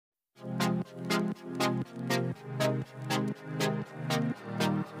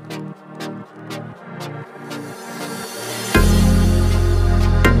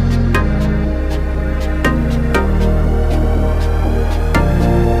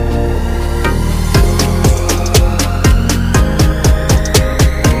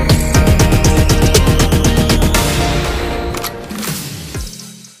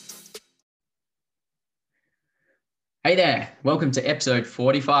Hey there, welcome to episode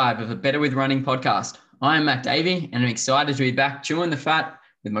 45 of the Better With Running podcast. I'm Matt Davey and I'm excited to be back chewing the fat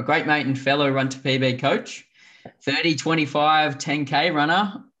with my great mate and fellow Run to PB coach, 30, 25, 10K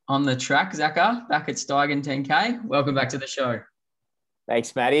runner on the track, Zaka, back at Steigen 10K. Welcome back to the show.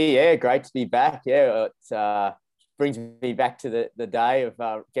 Thanks, Matty. Yeah, great to be back. Yeah, it brings me back to the day of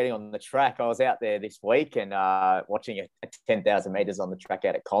getting on the track. I was out there this week and watching a 10,000 metres on the track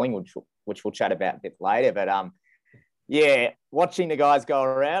out at Collingwood, which we'll chat about a bit later. But yeah, watching the guys go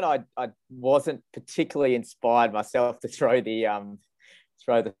around, I wasn't particularly inspired myself to throw the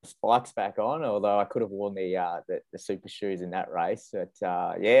spikes back on, although I could have worn the super shoes in that race. But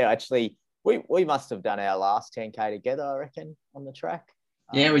yeah, actually, we must have done our last 10K together, I reckon, on the track.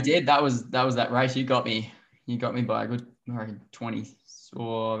 Yeah, we did. That was that race. You got me by a good 20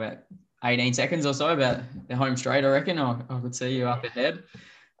 or about 18 seconds or so, about the home straight, I reckon. I could see you up ahead.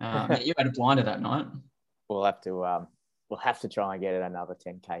 Yeah, you had a blinder that night. We'll have to try and get another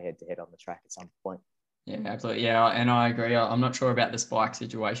 10K head-to-head on the track at some point. Yeah, absolutely. Yeah, and I agree. I'm not sure about the spike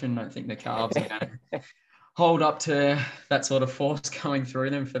situation. I don't think the calves are going to hold up to that sort of force going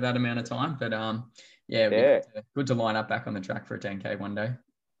through them for that amount of time. But yeah. Good to line up back on the track for a 10K one day.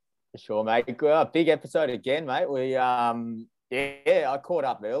 For sure, mate. Big episode again, mate. I caught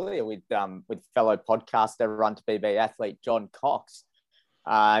up earlier with fellow podcaster, Run to PB athlete John Cox.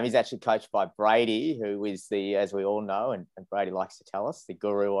 He's actually coached by Brady, who is as we all know, and Brady likes to tell us, the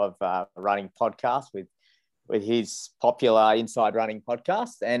guru of running podcast with his popular Inside Running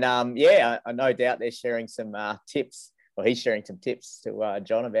podcast. And I no doubt they're sharing some tips, or he's sharing some tips to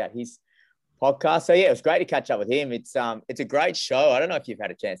John about his podcast. So yeah, it was great to catch up with him. It's a great show. I don't know if you've had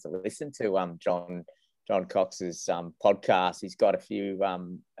a chance to listen to John Cox's podcast. He's got a few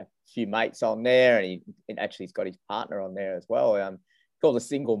mates on there, and he actually has got his partner on there as well. Called the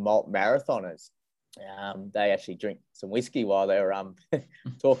Single Malt Marathoners. They actually drink some whiskey while they're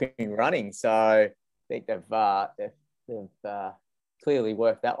talking running. So I think they've clearly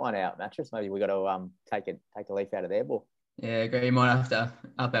worked that one out, Mattress. Maybe we got to take a leaf out of their book. Yeah, agree. You might have to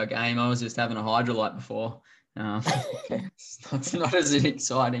up our game. I was just having a Hydrolite before. It's not as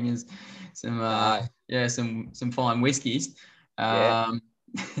exciting as some fine whiskies. So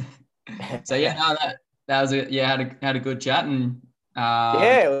yeah, that was had a good chat, and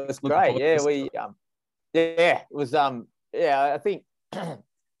it was great. It was I think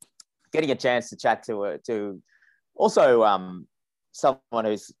getting a chance to chat to also someone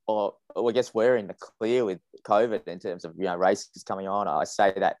who's, or I guess we're in the clear with COVID in terms of races coming on. I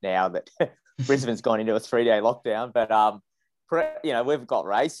say that now that Brisbane's gone into a 3-day lockdown, but we've got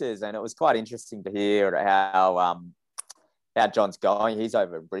races, and it was quite interesting to hear how John's going. He's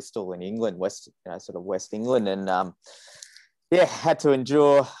over in Bristol in England, West England, and had to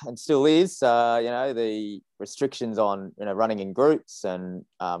endure, and still is, the restrictions on running in groups and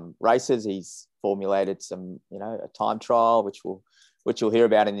races. He's formulated some a time trial, which you'll hear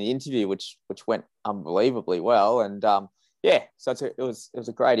about in the interview, which went unbelievably well. And so it was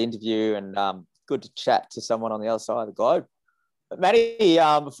a great interview, and good to chat to someone on the other side of the globe. But Matty,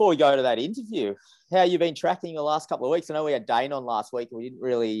 before we go to that interview, how you been tracking the last couple of weeks? I know we had Dane on last week. We didn't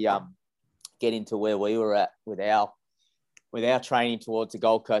really get into where we were at with our training towards the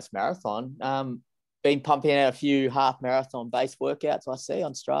Gold Coast Marathon. Been pumping out a few half marathon based workouts, I see,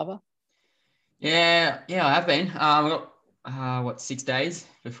 on Strava. Yeah, I have been. I've got 6 days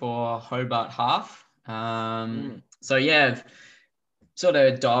before Hobart half. So yeah, I've sort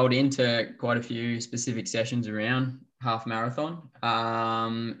of dialed into quite a few specific sessions around half marathon.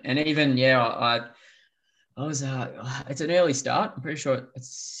 And even, I was, it's an early start. I'm pretty sure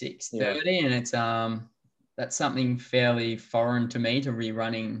it's 6:30, and it's, that's something fairly foreign to me, to be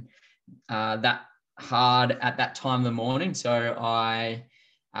running that hard at that time of the morning. So I,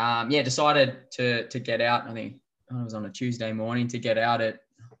 decided to get out. I think it was on a Tuesday morning to get out.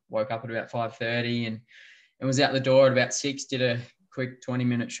 Woke up at about 5:30 and was out the door at about 6. Did a quick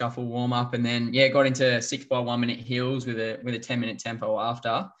 20-minute shuffle warm up, and then got into 6 by 1 minute hills with a 10-minute tempo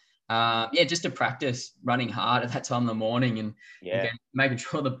after. Just to practice running hard at that time of the morning, and again, making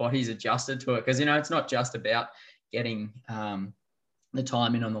sure the body's adjusted to it, because it's not just about getting the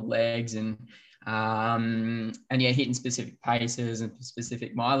time in on the legs, and And yeah, hitting specific paces and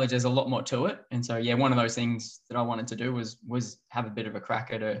specific mileage. There's a lot more to it. And so yeah, one of those things that I wanted to do was have a bit of a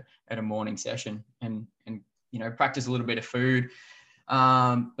crack at a morning session and practice a little bit of food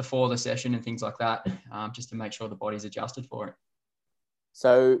before the session and things like that, just to make sure the body's adjusted for it.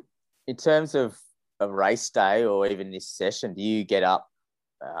 So in terms of a race day or even this session, do you get up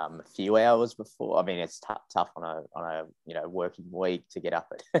a few hours before? I mean, it's tough on a working week to get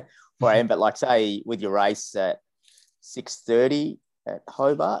up at 4 a.m. But like, say, with your race at 6:30 at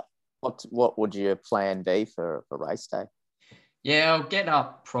Hobart, what would your plan be for race day? Yeah, I'll get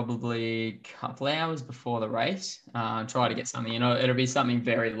up probably a couple of hours before the race. Try to get something. It'll be something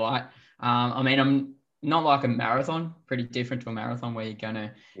very light. I mean, I'm not like a marathon. Pretty different to a marathon where you're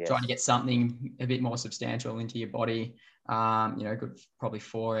gonna try to get something a bit more substantial into your body. Good probably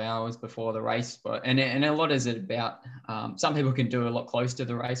 4 hours before the race. But and a lot is it about. Some people can do a lot closer to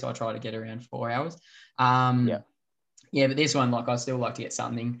the race. So I try to get around 4 hours. Yeah, but this one, like, I still like to get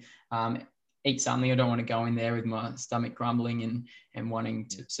something. Eat something. I don't want to go in there with my stomach grumbling and wanting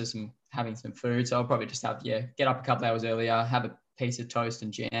to having some food. So I'll probably just get up a couple hours earlier, have a piece of toast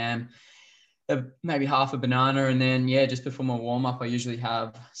and jam, maybe half a banana, and then just before my warm up, I usually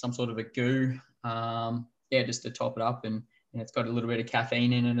have some sort of a goo, just to top it up, and it's got a little bit of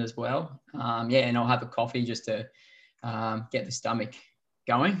caffeine in it as well. And I'll have a coffee just to get the stomach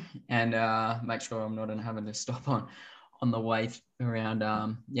going and make sure I'm not having to stop on the way around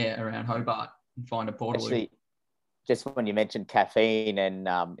around Hobart and find a portal. Actually, just when you mentioned caffeine, and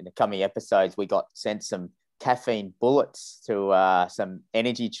in the coming episodes, we got sent some caffeine bullets to some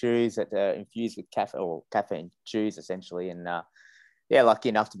energy chews that are infused with caffeine chews essentially, and lucky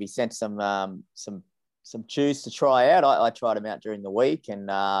enough to be sent some chews to try out. I tried them out during the week,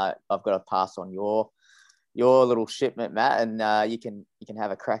 and I've got to pass on your little shipment, Matt, and you can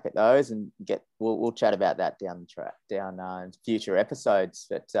have a crack at those, and we'll chat about that down in future episodes.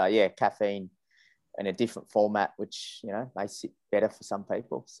 But caffeine in a different format, which may sit better for some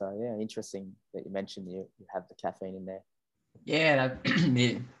people. So interesting that you mentioned you have the caffeine in there. Yeah,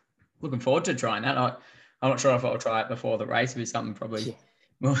 looking forward to trying that. I'm not sure if I'll try it before the race. It'll be something probably. Yeah.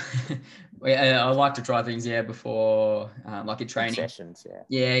 Well, I like to try things before, like in training in sessions.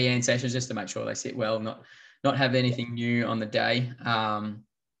 In sessions, just to make sure they sit well, not have anything new on the day.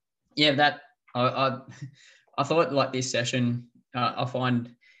 That I thought, like, this session, I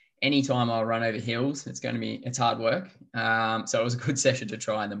find anytime I run over hills, it's hard work. So it was a good session to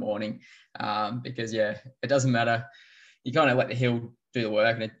try in the morning, because it doesn't matter. You kind of let the hill do the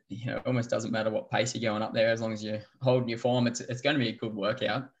work, and it almost doesn't matter what pace you're going up there, as long as you're holding your form. It's going to be a good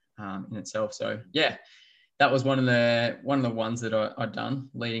workout in itself. So that was one of the ones that I'd done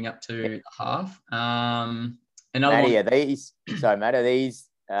leading up to the half. Matty, are these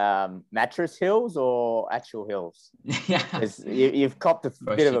mattress hills or actual hills? Yeah, you've copped a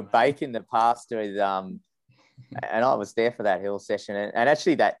bit of a bake in the past with and I was there for that hill session, and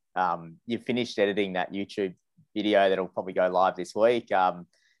actually that you finished editing that YouTube video that'll probably go live this week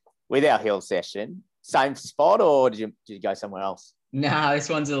with our hill session. Same spot, or did you go somewhere else? No, this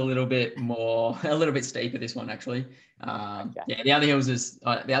one's a little bit steeper, this one, actually. The other hills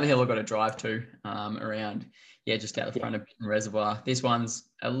the other hill I've got to drive to around, just out the front of Bittern Reservoir. This one's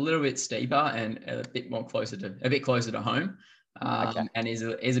a little bit steeper and a bit closer to home, and is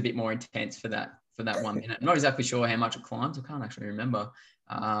a bit more intense for that 1 minute. I'm not exactly sure how much it climbs. I can't actually remember.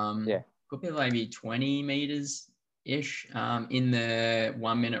 Could be maybe 20 meters ish in the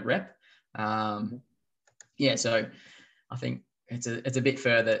 1 minute rep. So I think it's a bit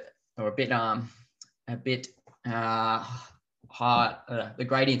further, or a bit high. The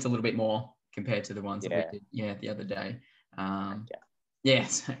gradient's a little bit more compared to the ones that we did the other day. And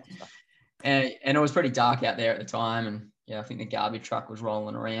it was pretty dark out there at the time, and I think the garbage truck was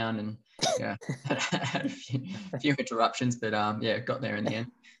rolling around, and had a few interruptions, but got there in the end.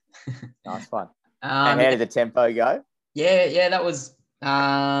 Nice one. And how did the tempo go? That was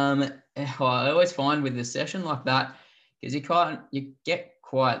I always find with a session like that, because you get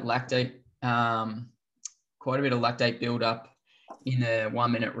quite lactate, quite a bit of lactate build up in the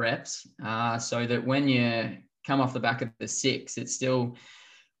 1 minute reps, so that when you come off the back of the 6, it's still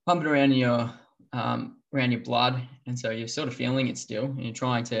pumping around your blood, and so you're sort of feeling it still, and you're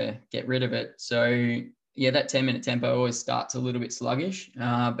trying to get rid of it. So that 10-minute tempo always starts a little bit sluggish,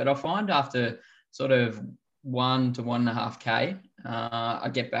 but I find after sort of 1 to 1.5K, I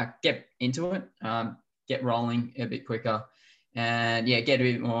get into it, get rolling a bit quicker, and get a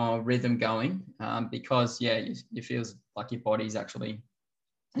bit more rhythm going, because you feel like your body's actually,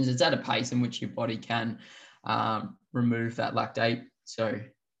 it's at a pace in which your body can remove that lactate. So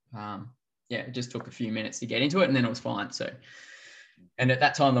it just took a few minutes to get into it, and then it was fine. So, and at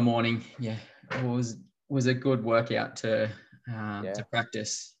that time of the morning, it was a good workout to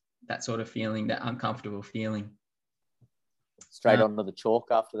practice that sort of feeling, that uncomfortable feeling. Straight onto the chalk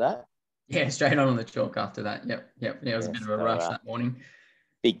after that? Yeah, straight on the chalk after that. Yep. Yeah, it was a bit of a rush that morning.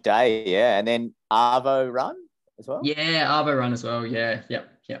 Big day, yeah. And then Arvo run as well? Yeah, Arvo run as well. Yeah, yep.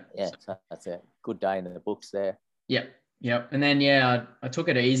 Yeah, so that's a good day in the books there. Yep. And then, I took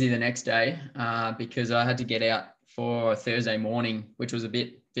it easy the next day because I had to get out for Thursday morning, which was a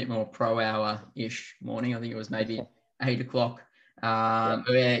bit more pro hour-ish morning. I think it was maybe 8 o'clock.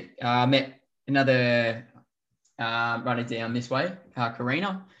 I met another runner down this way,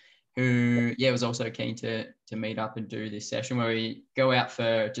 Karina, who was also keen to meet up and do this session where we go out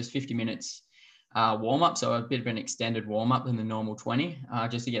for just 50 minutes warm up, so a bit of an extended warm up than the normal 20,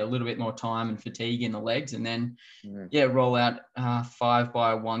 just to get a little bit more time and fatigue in the legs, and then roll out 5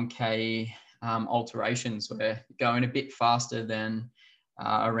 by 1K alterations where going a bit faster than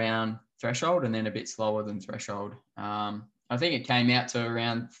around threshold and then a bit slower than threshold. I think it came out to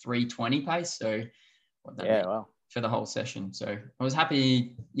around 3:20 pace, so for the whole session. So I was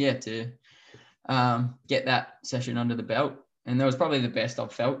happy, to get that session under the belt. And that was probably the best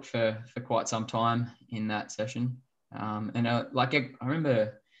I've felt for quite some time in that session. I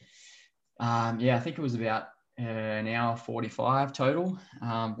remember, I think it was about an hour 45 total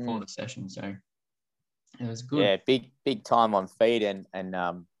for the session. So it was good. Yeah, big time on feet and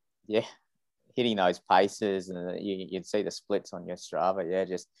hitting those paces, and you'd see the splits on your Strava.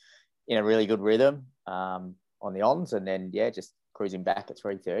 Just in a really good rhythm on the ons, and then just cruising back at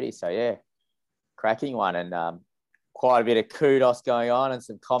 3:30. So cracking one, and quite a bit of kudos going on and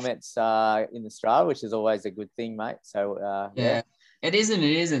some comments in the Strava, which is always a good thing, mate. So it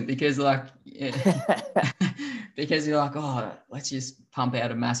isn't because because you're like, oh, let's just pump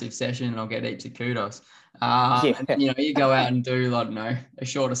out a massive session and I'll get heaps of kudos. And then, you go out and do, I don't know, a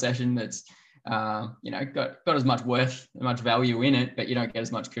shorter session that's got as much worth, much value in it, but you don't get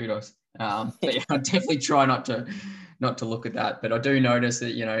as much kudos. But I definitely try not to look at that. But I do notice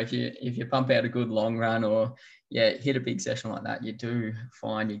that, if you pump out a good long run or hit a big session like that, you do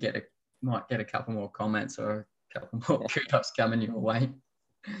find you might get a couple more comments or a couple more kudos coming your way.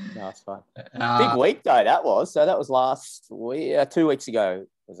 No, that's fine. Big week though that was. So that was last week, 2 weeks ago,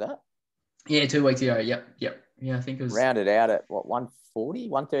 was that? Yeah, 2 weeks ago. Yep. Yeah, I think it was rounded out at what, 140,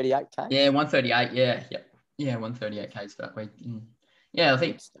 138K? Yeah, 138. Yeah. 138K for that week. Yeah, I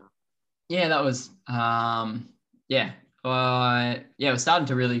think. Yeah, that was. It was starting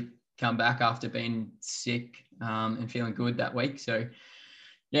to really come back after being sick and feeling good that week. So,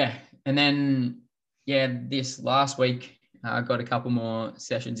 and then this last week I got a couple more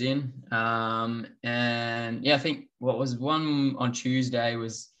sessions in, and I think what was one on Tuesday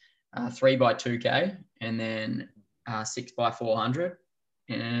was 3 by 2K, and then 6 by 400,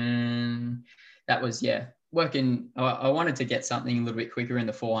 and that was working. I wanted to get something a little bit quicker in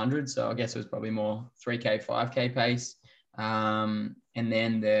the 400, so I guess it was probably more 3K, 5K pace. And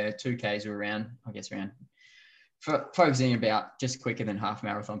then the 2Ks were around focusing about just quicker than half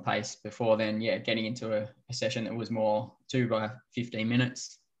marathon pace before then, getting into a session that was more 2 by 15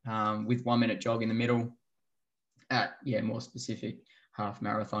 minutes with 1 minute jog in the middle at, more specific half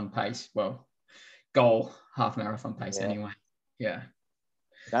marathon pace. Well, goal half marathon pace anyway. Yeah.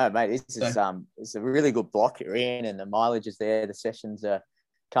 No, mate, it's a really good block you're in, and the mileage is there. The sessions are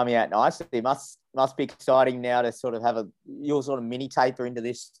coming out nicely. It must be exciting now to sort of have your sort of mini taper into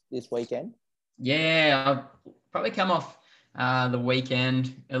this weekend. Yeah, I've probably come off the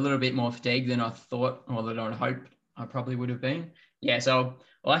weekend a little bit more fatigued than I thought, or that I'd hoped I probably would have been. Yeah, so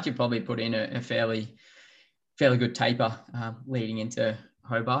I'll actually probably put in a fairly good taper leading into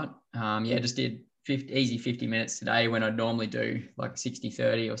Hobart. Just did easy 50 minutes today when I'd normally do like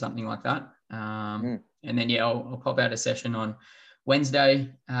 60-30 or something like that. And then, I'll pop out a session on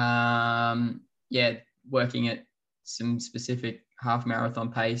Wednesday. Working at some specific half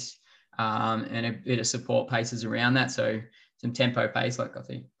marathon pace and a bit of support paces around that. So some tempo pace, like I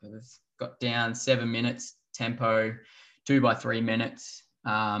think I've got down 7 minutes tempo, 2 by 3 minutes,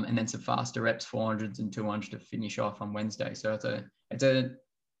 and then some faster reps, 400s and 200 to finish off on Wednesday. So it's a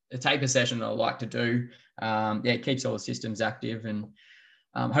taper session that I like to do. It keeps all the systems active, and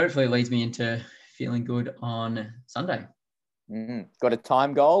hopefully leads me into feeling good on Sunday. Got a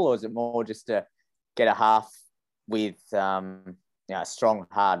time goal, or is it more just to get a half with a strong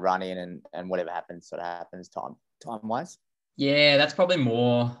hard run in, and whatever happens sort of happens time wise? Yeah, that's probably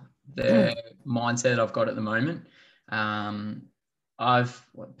more the mindset I've got at the moment. PB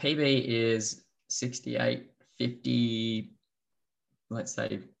is 68:50 let's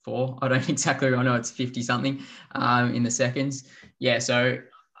say 4. I don't exactly, I know it's 50 something in the seconds. Yeah, so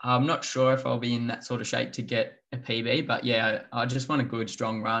I'm not sure if I'll be in that sort of shape to get a PB, but yeah, I just want a good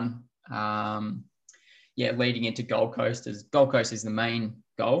strong run. Leading into Gold Coast, as Gold Coast is the main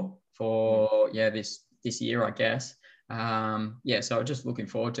goal for this year, I guess. So just looking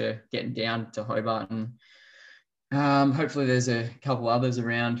forward to getting down to Hobart, and hopefully there's a couple others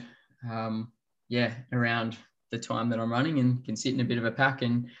around around the time that I'm running, and can sit in a bit of a pack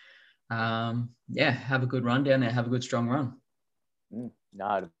and have a good run down there, have a good strong run.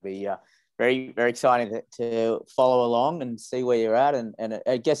 No, it'll be very, very exciting to follow along and see where you're at, and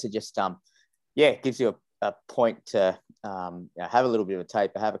I guess it just gives you a point to have a little bit of a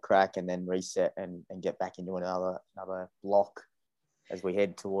taper, have a crack, and then reset and get back into another block as we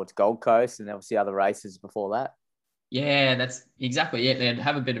head towards Gold Coast, and then we'll see other races before that. Yeah, that's exactly it. They'd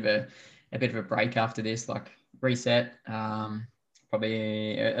have a bit of a break after this, like reset,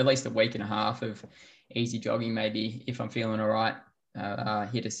 probably at least a week and a half of easy jogging, maybe if I'm feeling all right.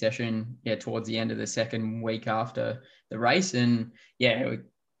 Hit a session towards the end of the second week after the race, and we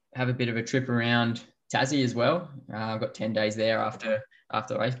have a bit of a trip around Tassie as well. I've got 10 days there after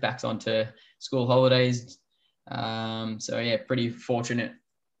the race, back onto school holidays. Pretty fortunate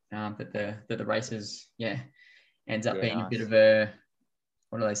that the races ends up being nice. A bit of a,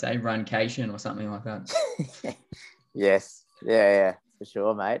 what do they say, runcation or something like that. Yes, yeah, for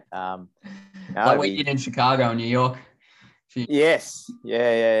sure, mate. Like we did in Chicago and New York. Yes,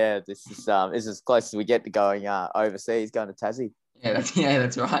 yeah. This is as close as we get to going overseas, going to Tassie.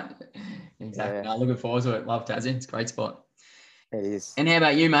 That's right. Exactly. Yeah. No, looking forward to it. Love Tassie. It's a great spot. It is. And how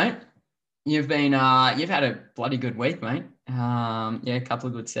about you, mate? You've been you've had a bloody good week, mate. A couple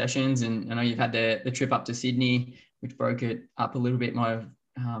of good sessions, and I know you've had the trip up to Sydney, which broke it up a little bit, might have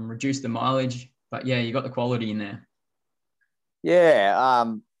reduced the mileage, but you got the quality in there. Yeah,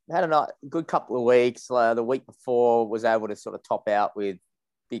 had a good couple of weeks. The week before was able to sort of top out with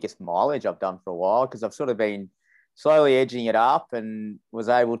biggest mileage I've done for a while, because I've sort of been slowly edging it up, and was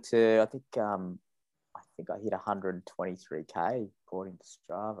able to, I think I hit 123k according to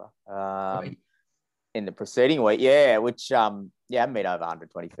Strava in the preceding week. Yeah, which I haven't been over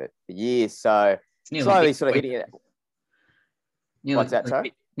 120 for years, so slowly sort of hitting it. What's that,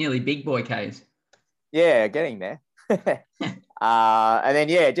 sorry? Nearly big boy Ks. Yeah, getting there. And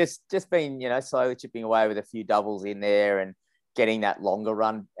then just been slowly chipping away with a few doubles in there and getting that longer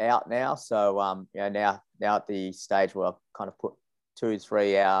run out now. So now at the stage where I've kind of put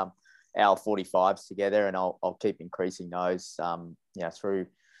 2-3 hour 45s together, and I'll keep increasing those through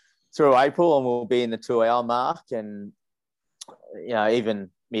April, and we'll be in the 2 hour mark, and even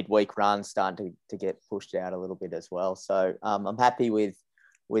midweek runs starting to get pushed out a little bit as well. So I'm happy with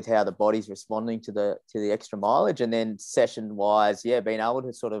how the body's responding to the extra mileage, and then session wise, being able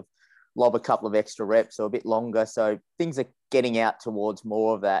to sort of lob a couple of extra reps or a bit longer. So things are getting out towards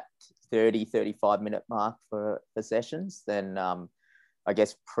more of that 30-35 minute mark for sessions than I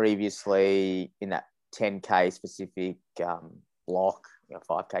guess previously in that 10K specific block,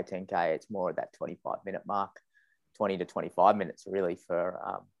 5K, 10K, it's more of that 25 minute mark, 20 to 25 minutes really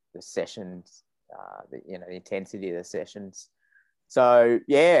for the sessions, the intensity of the sessions. So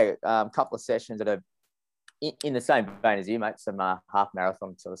a couple of sessions that are in the same vein as you, mate, some half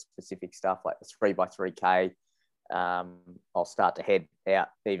marathon sort of specific stuff like the 3x3K. I'll start to head out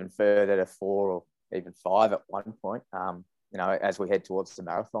even further to 4 or even 5 at one point, as we head towards the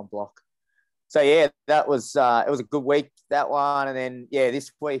marathon block. So that was it was a good week, that one. And then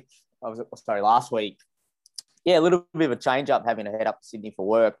this week, last week, a little bit of a change up, having to head up to Sydney for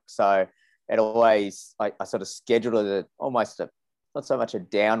work. So it always, I sort of scheduled it almost not so much a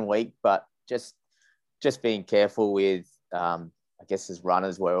down week, but just being careful with, I guess as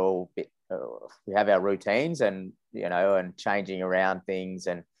runners, we're all a bit, we have our routines and changing around things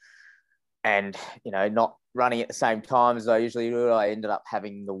and not running at the same time as I usually do. I ended up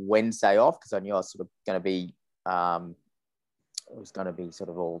having the Wednesday off because I knew I was sort of going to be, it was going to be sort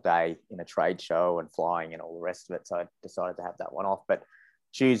of all day in a trade show and flying and all the rest of it. So I decided to have that one off. But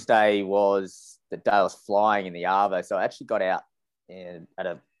Tuesday was the day I was flying in the Arvo. So I actually got out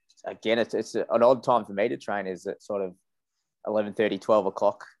it's an odd time for me to train, is at sort of 11:30, 12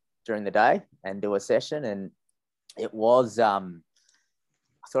 o'clock during the day and do a session. And it was, I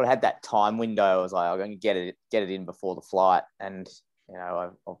sort of had that time window. I was like, I'm going to get it in before the flight. And, I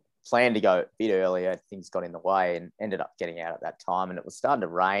planned to go a bit earlier. Things got in the way and ended up getting out at that time. And it was starting to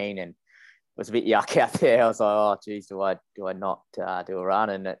rain and it was a bit yuck out there. I was like, oh, geez, do I not do a run?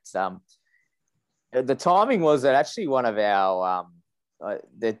 And it's, the timing was that actually one of our,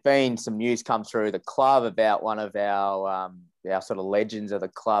 there'd been some news come through the club about one of our our sort of legends of the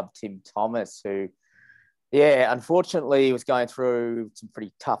club, Tim Thomas, who, yeah, unfortunately was going through some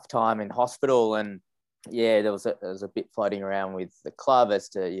pretty tough time in hospital. And yeah, there was a bit floating around with the club as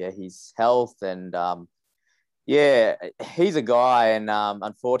to, his health. And yeah, he's a guy. And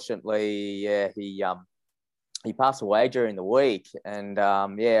unfortunately, yeah, he passed away during the week. And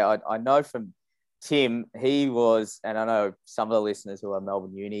yeah, I know from Tim, he was, and I know some of the listeners who are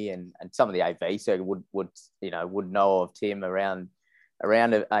Melbourne Uni and some of the AV circuit would know of Tim around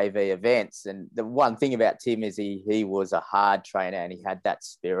AV events. And the one thing about Tim is he was a hard trainer, and he had that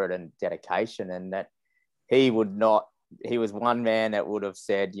spirit and dedication, and that he was one man that would have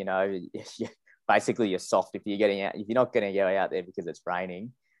said, basically you're soft if you're not going to go out there because it's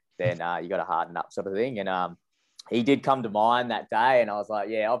raining, then you got to harden up, sort of thing. And he did come to mind that day, and I was like,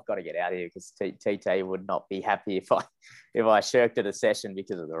 yeah, I've got to get out of here because TT would not be happy if I shirked at a session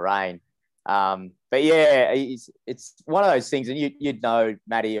because of the rain. But yeah, it's one of those things, and you'd know,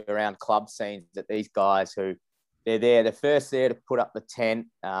 Matty, around club scenes, that these guys who they're first there to put up the tent,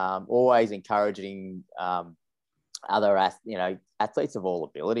 always encouraging other athletes of all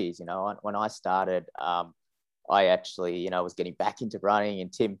abilities. When I started, I actually, was getting back into running,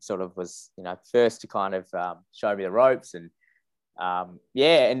 and Tim sort of was, first to kind of show me the ropes. And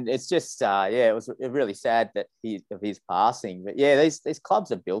yeah, and it's just, it was really sad that of his passing. But yeah, these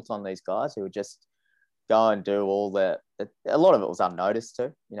clubs are built on these guys who would just go and do all a lot of it was unnoticed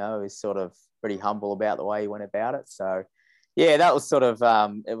too. He's sort of pretty humble about the way he went about it. So yeah, that was sort of,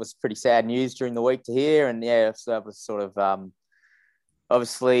 it was pretty sad news during the week to hear. And yeah, so that was sort of,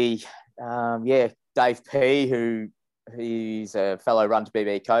 obviously, yeah, Dave P, he's a fellow Run to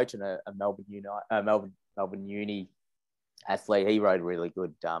BB coach and a Melbourne Uni athlete. He wrote a really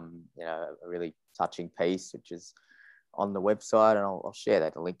good, a really touching piece, which is on the website, and I'll share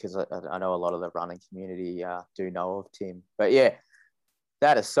that link because I know a lot of the running community do know of Tim. But yeah,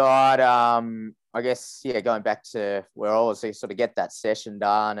 that aside, I guess, yeah, going back to where I was, to sort of get that session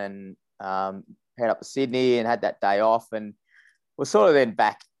done and head up to Sydney and had that day off, and we're sort of then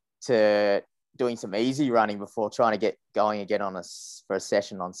back to doing some easy running before trying to get going again for a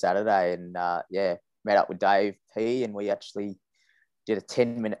session on Saturday. And yeah, met up with Dave P, and we actually did a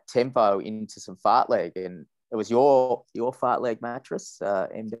 10-minute tempo into some fartlek, and it was your fartlek mattress,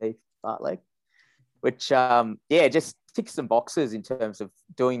 MD fartlek, which yeah, just ticks some boxes in terms of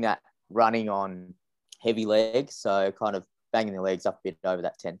doing that running on heavy legs. So kind of banging the legs up a bit over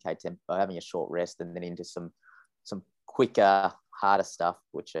that 10K tempo, having a short rest, and then into some quicker, harder stuff,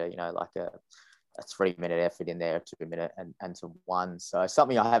 which are, like a 3-minute effort in there, a 2-minute and some one. So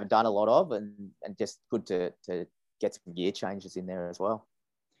something I haven't done a lot of, and just good to get some gear changes in there as well.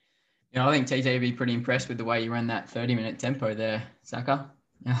 Yeah, I think TT would be pretty impressed with the way you ran that 30-minute tempo there, Saka.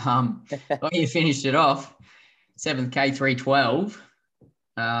 Well, you finished it off, 7K 312,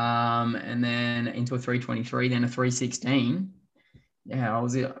 and then into a 323, then a 316. Yeah,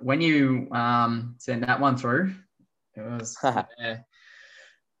 when you sent that one through, it was yeah,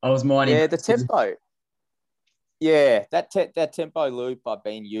 I was minding. Yeah, the tempo. Yeah, that tempo loop I've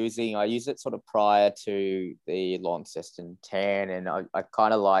been using, I use it sort of prior to the Launceston 10, and I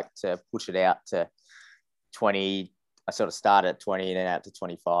kind of like to push it out to 20. I sort of started at 20 and then out to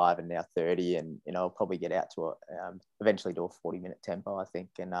 25 and now 30, and I'll probably get out to eventually do a 40-minute tempo, I think.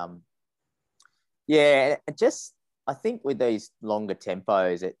 And yeah, just I think with these longer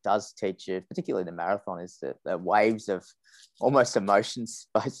tempos, it does teach you, particularly the marathon, is the waves of almost emotions,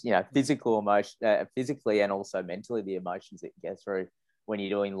 physical emotion, physically and also mentally, the emotions that you go through when you're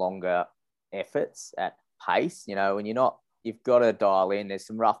doing longer efforts at pace. When you've got to dial in. There's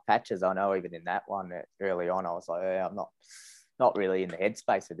some rough patches. I know even in that one early on, I was like, I'm not really in the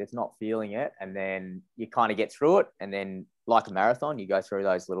headspace of this, not feeling it. And then you kind of get through it. And then like a marathon, you go through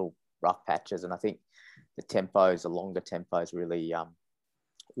those little rough patches. And I think the longer tempos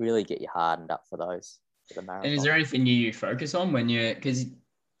really get you hardened up for those, for the marathon. And is there anything you focus on when because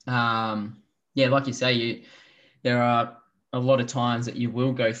yeah, like you say, there are a lot of times that you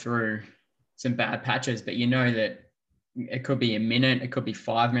will go through some bad patches, but that it could be a minute, it could be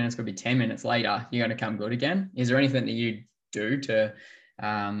 5 minutes, it could be 10 minutes later, you're going to come good again. Is there anything that you do to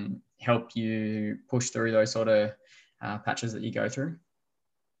help you push through those sort of patches that you go through?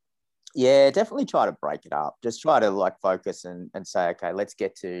 Yeah, definitely try to break it up. Just try to focus and say, okay, let's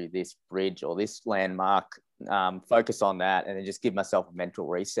get to this bridge or this landmark, focus on that, and then just give myself a mental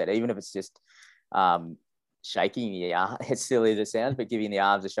reset, even if it's just shaking the arm. It's silly as it sounds, but giving the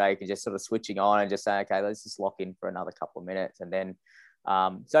arms a shake and just sort of switching on and just saying, okay, let's just lock in for another couple of minutes. And then,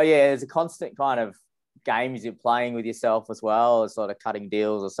 so yeah, there's a constant kind of games you're playing with yourself as well, as sort of cutting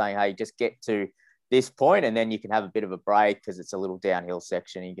deals or saying, hey, just get to this point, and then you can have a bit of a break because it's a little downhill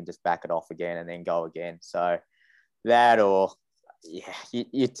section. You can just back it off again and then go again. So that, or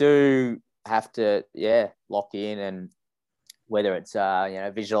you do have to lock in, and whether it's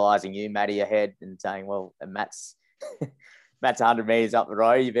visualizing you, Matty, ahead and saying, well, Matt's 100 meters up the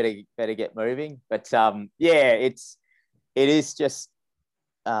road, you better get moving. But it is just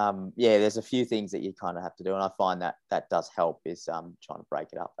there's a few things that you kind of have to do, and I find that does help, is trying to break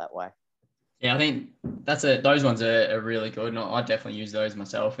it up that way. Yeah, I think those ones are really good, and I definitely use those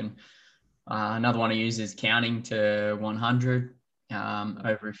myself. And another one I use is counting to 100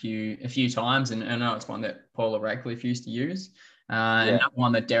 over a few times, and I know it's one that Paula Radcliffe used to use. Another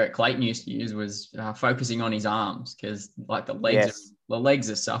one that Derek Clayton used to use was focusing on his arms, because like the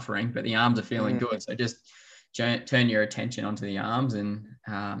legs are suffering, but the arms are feeling good. So just turn your attention onto the arms, and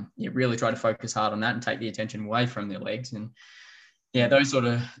really try to focus hard on that and take the attention away from the legs. And those sort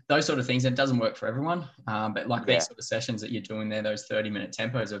of things. It doesn't work for everyone, but these sort of sessions that you're doing there, those 30-minute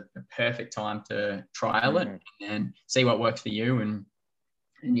tempos are a perfect time to trial it and see what works for you, and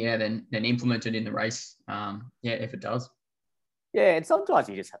then implement it in the race. If it does. Yeah, and sometimes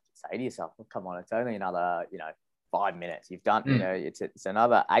you just have to say to yourself, well, come on, it's only another 5 minutes. You've done it's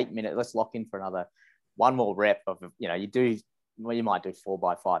another 8 minutes. Let's lock in for another one more rep of you might do 4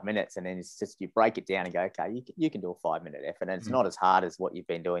 by 5 minutes, and then it's just you break it down and go, okay, you can do a 5-minute effort, and it's not as hard as what you've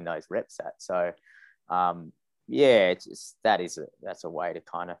been doing those reps at. So, it's just, that's a way to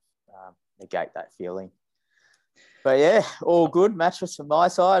kind of negate that feeling. But all good. Mattress from my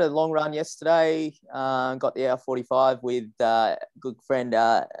side. A long run yesterday. Got the hour 45 with good friend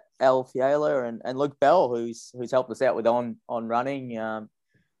Al Fiala and Luke Bell, who's helped us out with on running.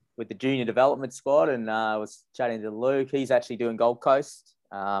 With the junior development squad, and was chatting to Luke. He's actually doing Gold Coast.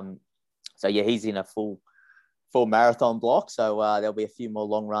 He's in a full marathon block. So there'll be a few more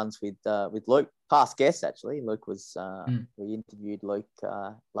long runs with Luke. Past guest, actually. Luke was, we interviewed Luke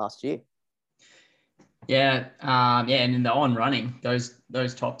last year. And in the on running, those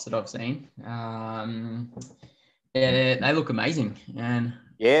tops that I've seen, they look amazing. And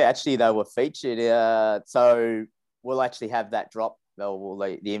actually they were featured. So we'll actually have that drop. We'll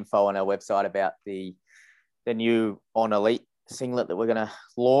leave the info on our website about the new On Elite singlet that we're going to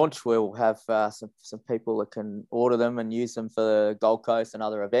launch. We'll have some people that can order them and use them for Gold Coast and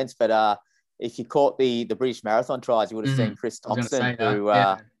other events. But if you caught the British Marathon Trials, you would have seen Chris Thompson, who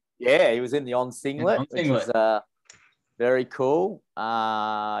he was in the On singlet, which was very cool.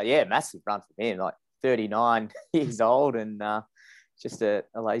 Massive run from him, like 39 years old, and just a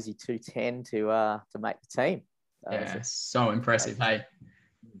lazy 2:10 to make the team. So impressive, hey.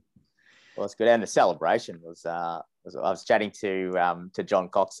 Well, it's good, and the celebration was. I was chatting to John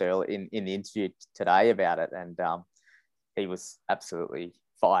Cox in the interview today about it, and he was absolutely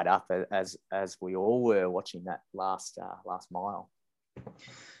fired up, as we all were watching that last mile.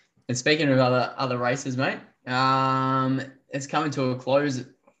 And speaking of other races, mate, it's coming to a close.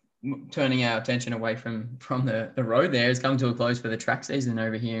 Turning our attention away from the road, there, it's coming to a close for the track season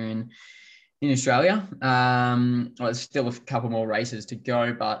over here in Australia. There's still a couple more races to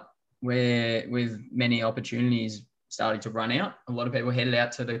go, but we're with many opportunities starting to run out. A lot of people headed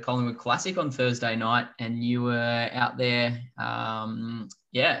out to the Collingwood Classic on Thursday night, and you were out there,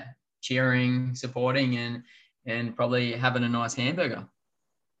 cheering, supporting, and probably having a nice hamburger.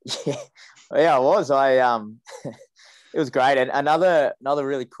 I was. It was great, and another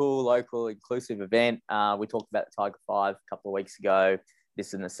really cool local inclusive event. We talked about the Tiger 5 a couple of weeks ago. This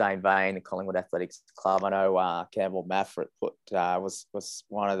is in the same vein, the Collingwood Athletics Club. I know Campbell Maffrett was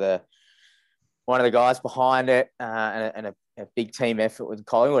one of the guys behind it, and a big team effort with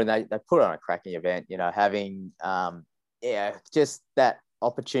Collingwood, and they put on a cracking event. Having just that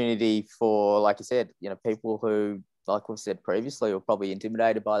opportunity for, like you said, people who, like we've said previously, were probably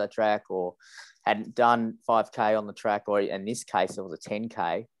intimidated by the track or hadn't done 5K on the track, or in this case, there was a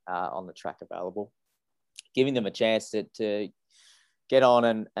 10K on the track available, giving them a chance to get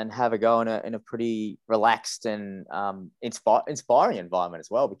on and have a go in a pretty relaxed and inspiring environment as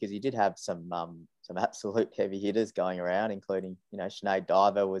well, because you did have some absolute heavy hitters going around, including, Sinead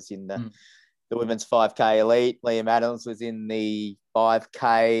Diver was in the women's 5K elite. Liam Adams was in the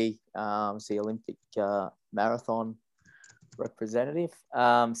 5K, the Olympic marathon representative.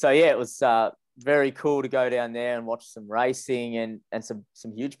 It was very cool to go down there and watch some racing and some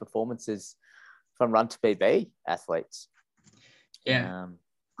huge performances from Run to PB athletes.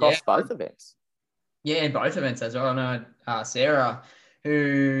 Across both events. Yeah, both events as well. I know Sarah,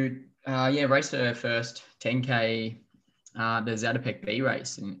 who raced her first 10K, the Zatopek B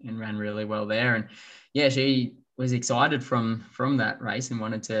race, and ran really well there. And she was excited from that race and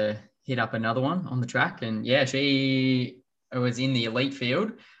wanted to hit up another one on the track, and yeah, she was in the elite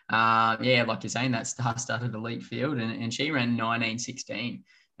field. Yeah, like you're saying, that star-studded elite field, and she ran 19:16.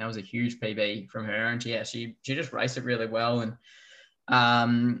 That was a huge PB from her, and she just raced it really well, and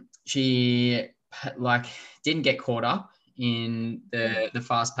she like didn't get caught up in the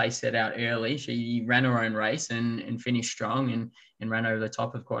fast pace set out early. She ran her own race and finished strong and ran over the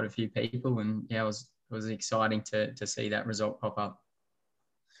top of quite a few people, and yeah, it was exciting to see that result pop up.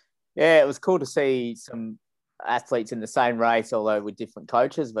 Yeah, it was cool to see some athletes in the same race, although with different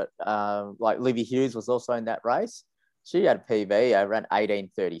coaches. But like Livy Hughes was also in that race. She had a PB. I ran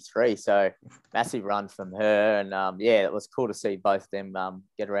 18:33, so massive run from her. And yeah, it was cool to see both of them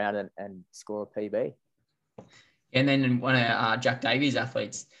get around and score a PB. And then one of Jack Davies'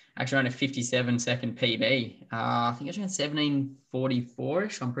 athletes actually ran a 57-second PB. I think it was around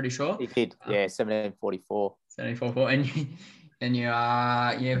 17:44ish. I'm pretty sure. He did, yeah, 17:44. 17:44, and you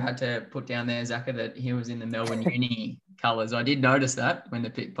had to put down there, Zaka, that he was in the Melbourne Uni colours. I did notice that when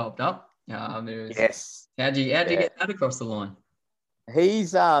the pic popped up. Yes. How'd you get that across the line?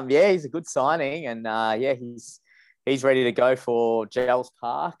 He's he's a good signing, and he's ready to go for Gels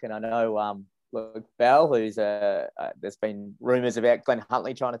Park. And I know Luke Bell, who's there's been rumours about Glenn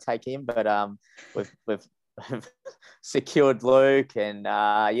Huntley trying to take him, but we've secured Luke, and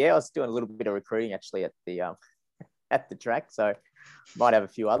I was doing a little bit of recruiting actually at the track, so might have a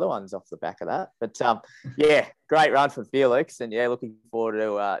few other ones off the back of that. But great run from Felix, and looking forward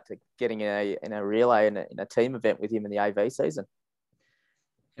to getting in a relay in a team event with him in the AV season.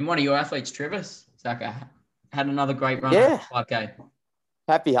 And one of your athletes, Travis Zaka, had another great run. 5K.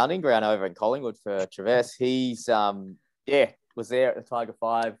 Happy hunting ground over in Collingwood for Travis. He's was there at the Tiger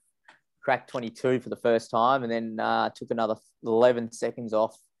 5, cracked 22 for the first time, and then took another 11 seconds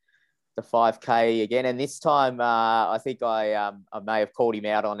off the 5K again. And this time, I think I may have called him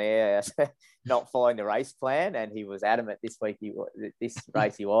out on air not following the race plan, and he was adamant this race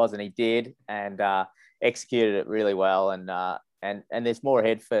he was, and he did, and executed it really well. And there's more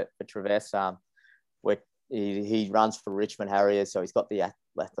ahead for Travis. Where he runs for Richmond Harriers, so he's got the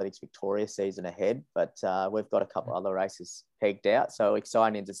Athletics Victoria season ahead. But we've got a couple other races pegged out, so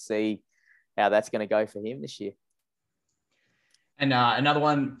exciting to see how that's going to go for him this year. And another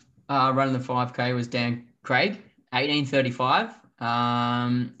one running the 5K was Dan Craig, 18:35.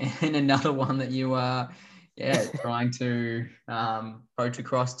 And another one that you are trying to poach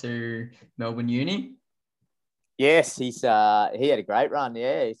across to Melbourne Uni. Yes, he had a great run.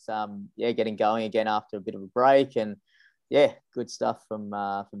 Yeah, he's getting going again after a bit of a break, and good stuff from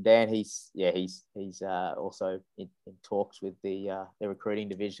Dan. He's also in talks with the recruiting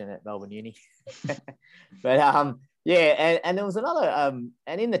division at Melbourne Uni. But and there was another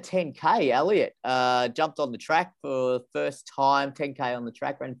and in the 10K, Elliot jumped on the track for the first time. 10K on the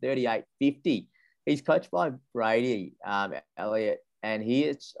track, ran 38:50. He's coached by Brady, Elliot, and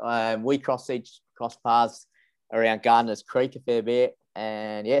we cross paths around Gardeners Creek a fair bit,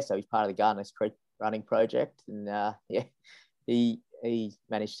 and so he's part of the Gardeners Creek running project, and he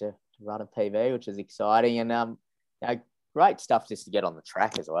managed to run a PB, which is exciting, and great stuff just to get on the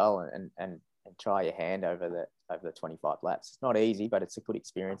track as well and try your hand over the 25 laps. It's not easy, but it's a good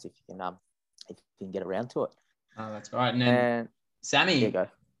experience if you can get around to it. Oh, that's right. And then Sammy,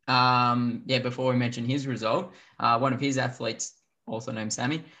 before we mention his result, one of his athletes, also named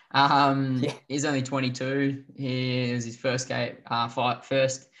Sammy, he's only 22. He was his first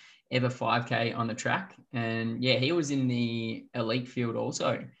ever 5K on the track, and he was in the elite field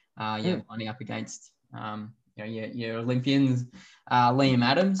also. Lining up against your Olympians, Liam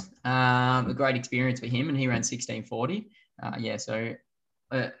Adams. A great experience for him, and he ran 16:40. So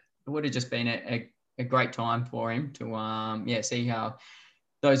it would have just been a great time for him to see how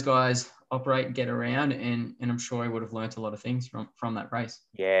those guys operate and get around, and I'm sure he would have learnt a lot of things from that race.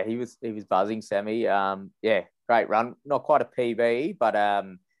 Yeah, he was buzzing, Sammy. Great run. Not quite a PB, but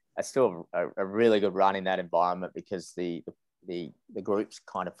still a really good run in that environment, because the groups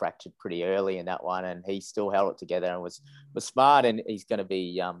kind of fractured pretty early in that one, and he still held it together and was smart, and he's going to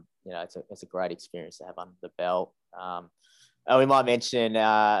be it's a great experience to have under the belt. We might mention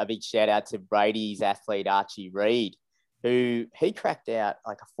a big shout out to Brady's athlete Archie Reid, who he cracked out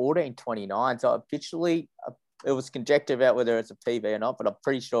like a 14:29. So officially, it was conjecture about whether it's a PB or not, but I'm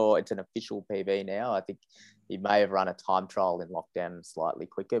pretty sure it's an official PB now. I think he may have run a time trial in lockdown slightly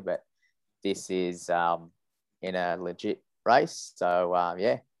quicker, but this is in a legit race. So,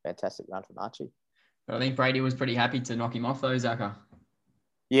 fantastic run from Archie. But I think Brady was pretty happy to knock him off though, Zaka.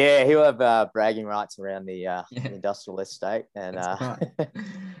 Yeah, he'll have bragging rights around the industrial estate, and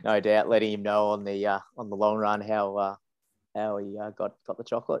no doubt letting him know on the long run how he got the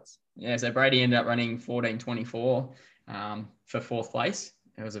chocolates. Yeah, so Brady ended up running 14:24 for fourth place.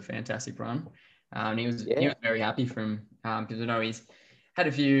 It was a fantastic run. He was very happy from because I know he's had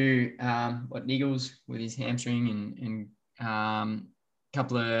a few niggles with his hamstring and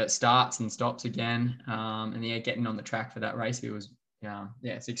couple of starts and stops again. And getting on the track for that race, it was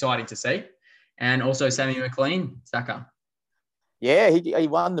it's exciting to see. And also Sammy McLean, Zaka. Yeah, he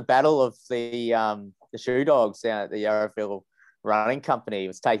won the battle of the shoe dogs down at the Yarraville Running Company. He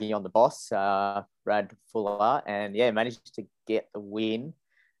was taking on the boss, Brad Fuller, and managed to get the win.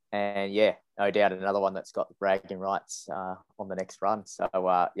 And no doubt another one that's got the bragging rights on the next run. So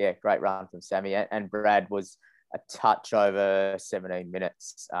great run from Sammy. And Brad was a touch over 17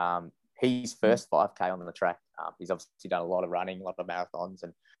 minutes. His first 5K on the track. He's obviously done a lot of running, a lot of marathons,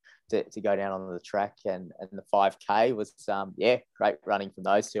 and to go down on the track and the 5K was great running from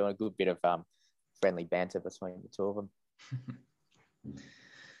those two, and a good bit of friendly banter between the two of them.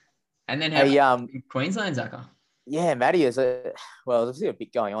 And then how Queensland, Zaka? Yeah, Matty, there's obviously a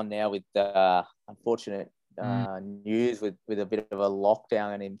bit going on now with unfortunate news with a bit of a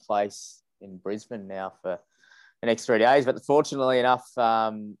lockdown in place in Brisbane now for the next 3 days. But fortunately enough,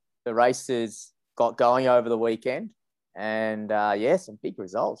 the races got going over the weekend, and some big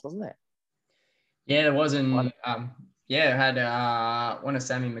results, wasn't there? Yeah, there was. And I had one of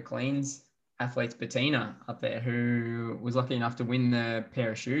Sammy McLean's athletes, Bettina, up there, who was lucky enough to win the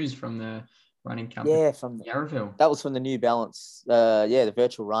pair of shoes from the running company. Yeah, from Yarraville. That was from the New Balance. The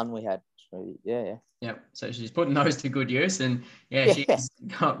virtual run we had. Yeah. So she's putting those to good use, and she's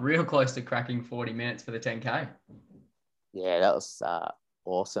got real close to cracking 40 minutes for the 10K. Yeah, that was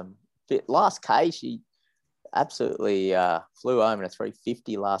awesome. Last K, she absolutely flew home in a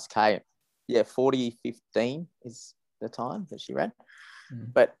 3:50 last K. 40:15 is the time that she ran.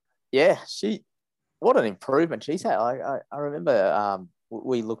 But what an improvement she's had. I remember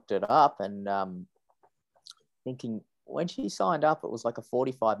we looked it up and thinking when she signed up, it was like a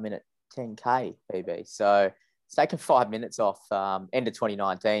 45-minute 10K PB. So it's taken 5 minutes off end of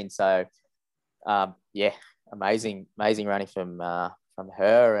 2019. So amazing running from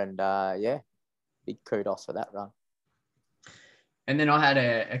her, and big kudos for that run. And then I had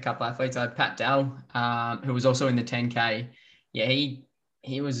a couple of athletes. I had Pat Dell, who was also in the 10K. Yeah,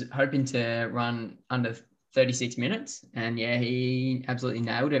 he was hoping to run under 36 minutes, and he absolutely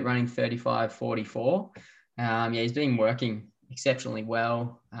nailed it, running 35:44. He's been working exceptionally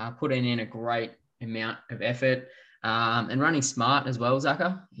well, putting in a great amount of effort, and running smart as well,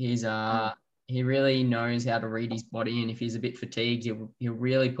 Zaka. He really knows how to read his body, and if he's a bit fatigued, he'll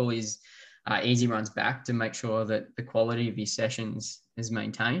really pull his easy runs back to make sure that the quality of his sessions is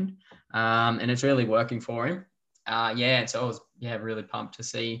maintained. And it's really working for him. So I was really pumped to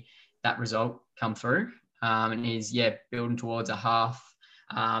see that result come through. And he's building towards a half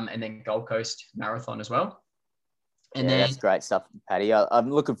and then Gold Coast Marathon as well. And then that's great stuff, Paddy. I'm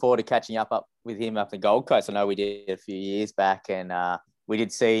looking forward to catching up with him up in Gold Coast. I know we did a few years back, and we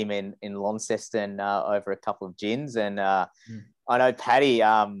did see him in Launceston over a couple of gins. And I know Paddy,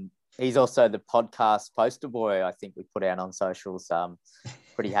 he's also the podcast poster boy. I think we put out on socials.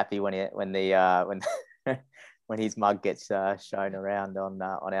 Pretty happy when his mug gets shown around on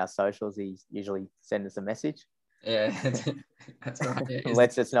our socials. He usually sends us a message. Yeah, that's right. Yeah,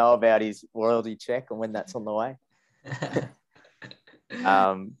 lets us know about his royalty check and when that's on the way.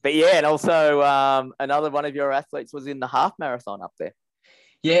 And also another one of your athletes was in the half marathon up there.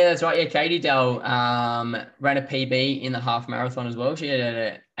 Yeah, that's right. Yeah, Katie Dell ran a PB in the half marathon as well. She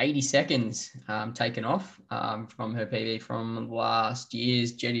had 80 seconds taken off from her PB from last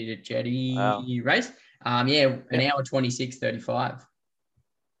year's Jetty to Jetty race. An hour 26:35.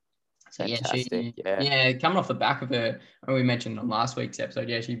 So fantastic. Coming off the back of her, we mentioned on last week's episode.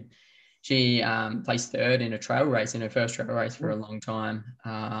 Yeah, she placed third in a trail race, in her first trail race for a long time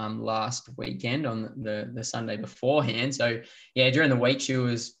last weekend on the Sunday beforehand. So during the week she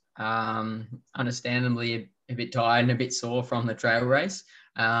was understandably a bit tired and a bit sore from the trail race.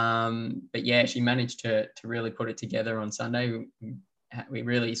 But she managed to really put it together on Sunday. We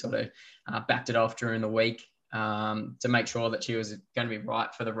really sort of backed it off during the week to make sure that she was going to be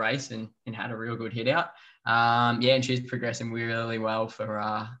right for the race and had a real good hit out. And she's progressing really well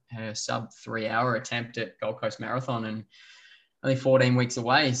for her sub 3 hour attempt at Gold Coast Marathon, and only 14 weeks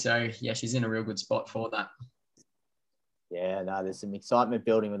away. So she's in a real good spot for that. Yeah, no, there's some excitement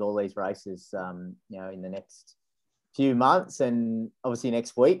building with all these races, in the next few months, and obviously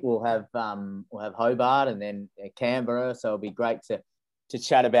next week we'll have Hobart and then Canberra. So it'll be great to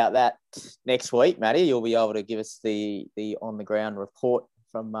chat about that next week, Matty. You'll be able to give us the on the ground report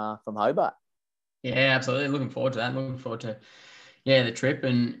from Hobart. Yeah, absolutely. Looking forward to that. Looking forward to the trip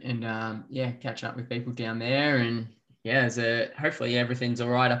and catching up with people down there. And hopefully everything's all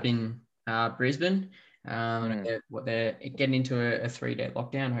right up in Brisbane. What they're getting into a 3-day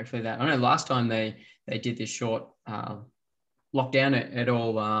lockdown. Hopefully that, I know last time they did this short lockdown, it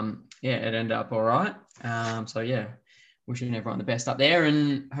all it ended up all right. Wishing everyone the best up there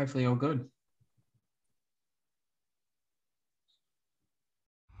and hopefully all good.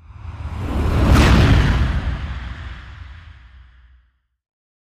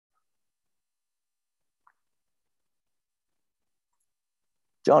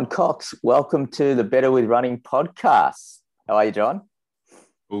 John Cox, welcome to the Better with Running podcast. How are you, John?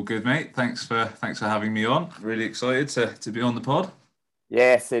 All good, mate. Thanks for having me on. Really excited to be on the pod.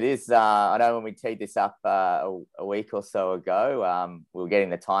 Yes, it is. I know when we teed this up a week or so ago, we were getting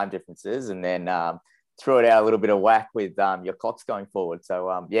the time differences, and then threw it out a little bit of whack with your clocks going forward.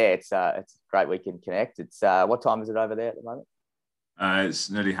 So it's great we can connect. It's what time is it over there at the moment? It's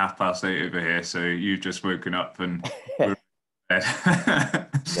nearly 8:30 over here, so you've just woken up and we're in bed.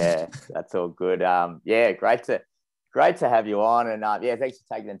 Yeah, that's all good. Great to have you on, and thanks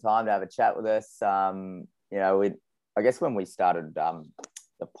for taking the time to have a chat with us. I guess when we started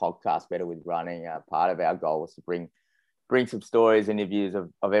the podcast Better with Running, part of our goal was to bring some stories, interviews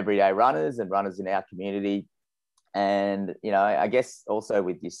of everyday runners and runners in our community. And, I guess also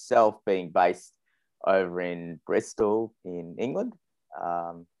with yourself being based over in Bristol in England.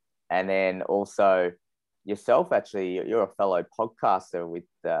 And then also yourself, actually, you're a fellow podcaster with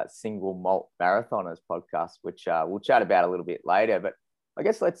Single Malt Marathoners podcast, which we'll chat about a little bit later. But I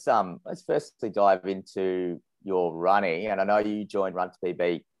guess let's firstly dive into your running. And I know you joined Run to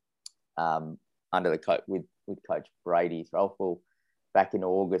PB under the with Coach Brady Threlfall back in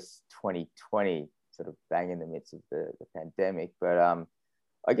August 2020, sort of bang in the midst of the pandemic. But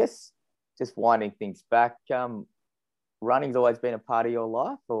I guess just winding things back, running's always been a part of your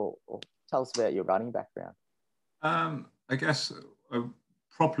life, or tell us about your running background. I guess I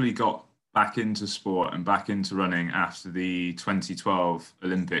properly got back into sport and back into running after the 2012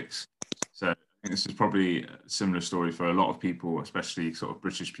 Olympics. So I think this is probably a similar story for a lot of people, especially sort of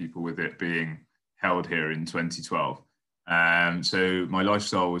British people, with it being held here in 2012. So my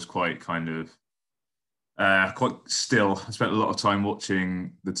lifestyle was quite kind of quite still. I spent a lot of time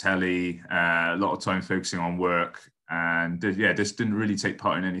watching the telly, a lot of time focusing on work, and just didn't really take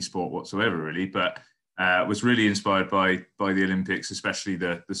part in any sport whatsoever, really. But was really inspired by the Olympics, especially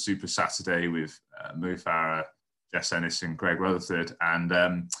the Super Saturday with Mo Farah, Jess Ennis, and Greg Rutherford, and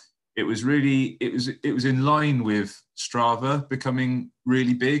it was in line with Strava becoming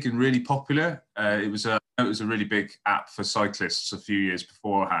really big and really popular. It was a really big app for cyclists a few years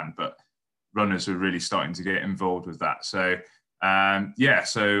beforehand, but runners were really starting to get involved with that. So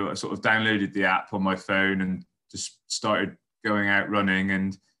so I sort of downloaded the app on my phone and just started going out running,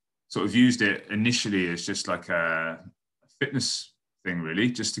 and sort of used it initially as just like a fitness thing,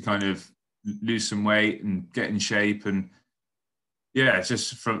 really, just to kind of lose some weight and get in shape. And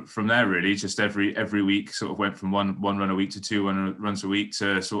just from there, really, just every week sort of went from one run a week to 2 runs a week,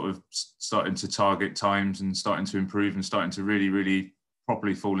 to sort of starting to target times and starting to improve and starting to really, really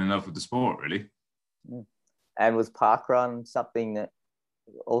properly fall in love with the sport, really. And was parkrun something that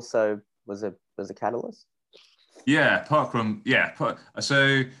also was a catalyst? Yeah, parkrun. Yeah,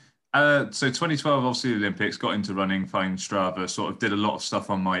 so 2012, obviously the Olympics, got into running, found Strava, sort of did a lot of stuff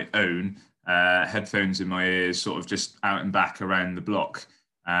on my own, headphones in my ears, sort of just out and back around the block.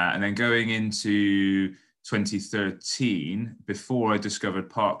 And then going into 2013, before I discovered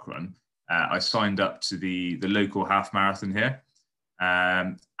parkrun, I signed up to the local half marathon here.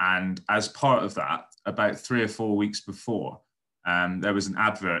 And as part of that, about 3 or 4 weeks before, there was an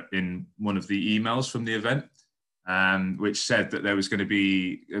advert in one of the emails from the event, which said that there was going to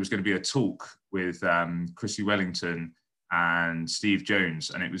be a talk with Chrissy Wellington and Steve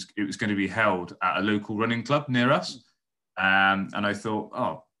Jones, and it was going to be held at a local running club near us. And I thought,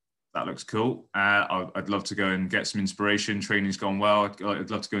 oh, that looks cool. I'd love to go and get some inspiration. Training's gone well.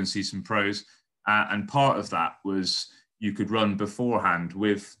 I'd love to go and see some pros. And part of that was you could run beforehand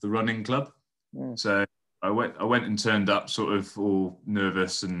with the running club. Yeah. So I went and turned up sort of all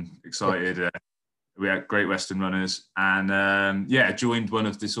nervous and excited. We had Great Western runners, and joined one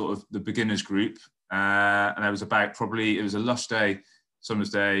of the sort of the beginners group. And there was it was a lush day, summer's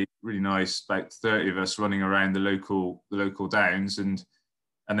day, really nice, about 30 of us running around the local downs, and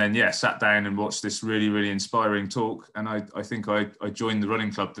then sat down and watched this really, really inspiring talk. And I think I joined the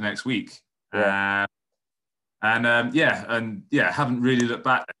running club the next week. Yeah. Haven't really looked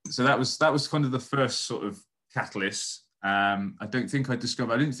back. So that was kind of the first sort of catalyst. I don't think I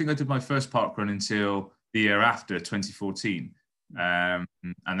didn't think I did my first park run until the year after, 2014. And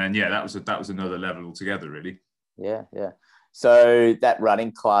then, yeah, that was another level altogether, really. Yeah, yeah. So that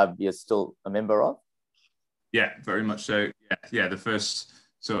running club, you're still a member of? Yeah, very much so. Yeah. The first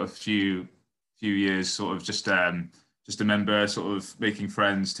sort of few years, sort of just a member, sort of making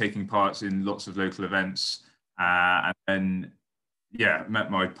friends, taking parts in lots of local events, and then met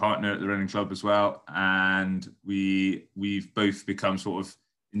my partner at the running club as well, and we've both become sort of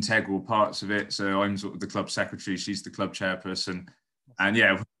integral parts of it. So I'm sort of the club secretary, she's the club chairperson, and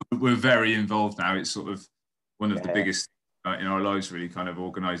yeah, we're very involved now. It's sort of one of the biggest in our lives, really, kind of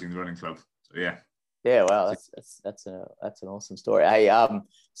organising the running club. So yeah. Yeah, wow, that's an awesome story. Hey,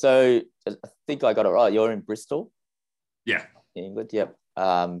 so I think I got it right. You're in Bristol. Yeah. In England. Yep.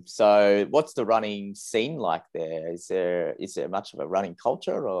 So what's the running scene like there? Is there much of a running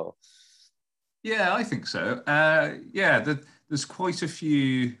culture or? Yeah, I think so. There's quite a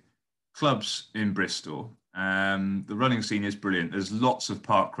few clubs in Bristol. The running scene is brilliant. There's lots of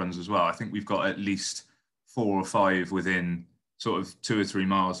park runs as well. I think we've got at least 4 or 5 within sort of 2 or 3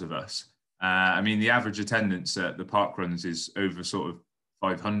 miles of us. I mean, the average attendance at the park runs is over sort of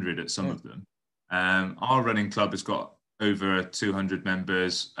 500 at some of them. Our running club has got over 200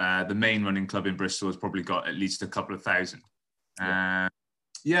 members. The main running club in Bristol has probably got at least a couple of thousand. I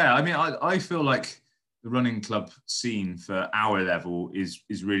mean, I feel like the running club scene for our level is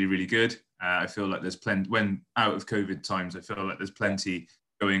really, really good. I feel like there's plenty, when out of COVID times, I feel like there's plenty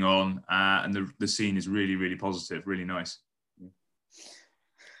going on, and the scene is really, really positive, really nice.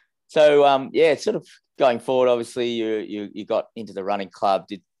 So sort of going forward, obviously you got into the running club,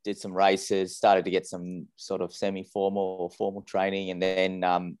 did some races, started to get some sort of semi-formal or formal training, and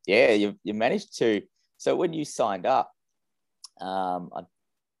then you managed to. So when you signed up,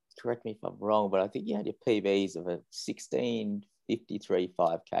 correct me if I'm wrong, but I think you had your PBs of a 16:53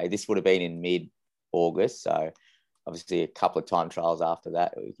 5K. This would have been in mid-August, so obviously a couple of time trials after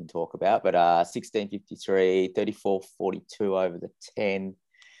that we can talk about. But 16:53, 34:42 over the 10.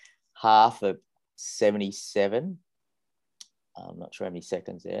 Half of 77. I'm not sure how many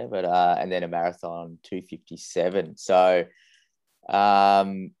seconds there, but and then a marathon 2:57. So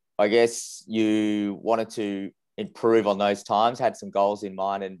I guess you wanted to improve on those times, had some goals in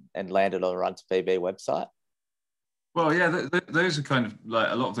mind, and landed on the Run to PB website. Well, yeah, those are kind of like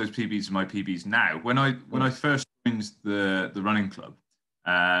a lot of those PBs are my PBs now. When I first joined the running club,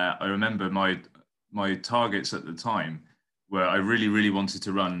 I remember my targets at the time where I really, really wanted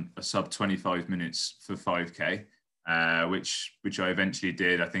to run a sub 25 minutes for 5K, which I eventually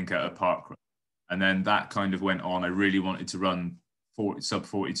did, I think, at a park run. And then that kind of went on. I really wanted to run sub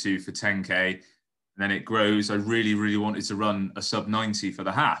 42 for 10K. And then it grows. I really, really wanted to run a sub 90 for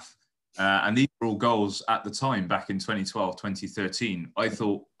the half. And these were all goals at the time, back in 2012, 2013, I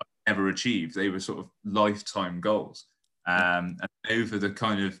thought I'd never achieved. They were sort of lifetime goals. And over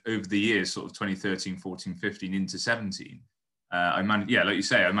the years, sort of 2013, 14, 15 into 17, I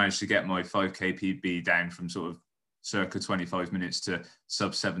managed to get my 5K PB down from sort of circa 25 minutes to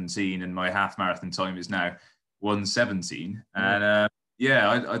sub 17, and my half marathon time is now 1:17. And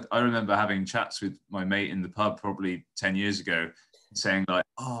I remember having chats with my mate in the pub probably 10 years ago, saying like,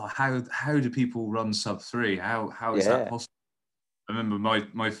 "Oh, how do people run sub 3? How is that possible?" I remember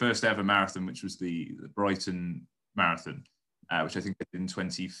my first ever marathon, which was the Brighton Marathon, which I think I did in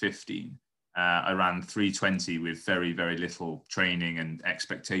 2015. I ran 3:20 with very, very little training and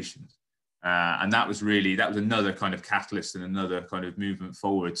expectations. And that was another kind of catalyst and another kind of movement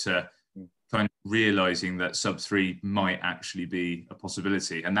forward to kind of realizing that sub 3 might actually be a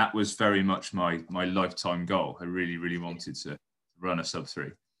possibility. And that was very much my lifetime goal. I really, really wanted to run a sub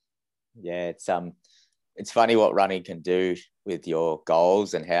 3. Yeah, it's funny what running can do with your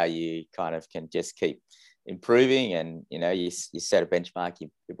goals and how you kind of can just keep improving, and you set a benchmark,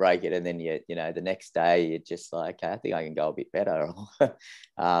 you break it, and then the next day you're just like, okay, I think I can go a bit better.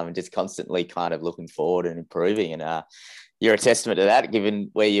 Just constantly kind of looking forward and improving, and you're a testament to that,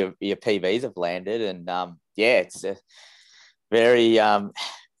 given where your PBs have landed. And it's a very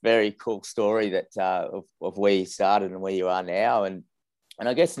very cool story that of where you started and where you are now. And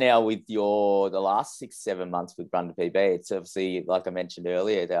I guess now with the last 6-7 months with Run to PB, it's obviously, like I mentioned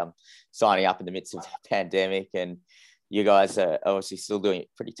earlier, signing up in the midst of the pandemic, and you guys are obviously still doing it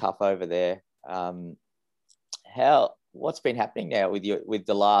pretty tough over there. What's been happening now with your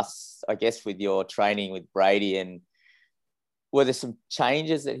training with Brady, and were there some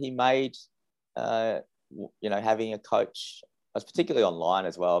changes that he made, having a coach, particularly online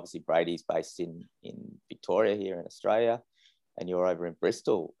as well? Obviously Brady's based in Victoria here in Australia, and you're over in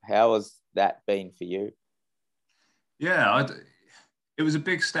Bristol. How has that been for you? Yeah, it was a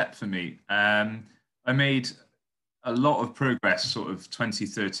big step for me. I made a lot of progress sort of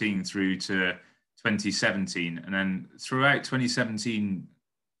 2013 through to 2017, and then throughout 2017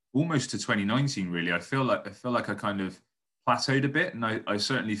 almost to 2019 really, I feel like I kind of plateaued a bit, and I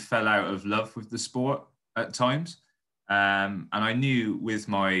certainly fell out of love with the sport at times. And I knew with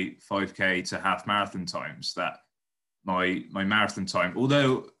my 5K to half marathon times that my marathon time,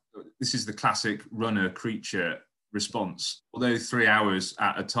 although this is the classic runner creature response, although 3 hours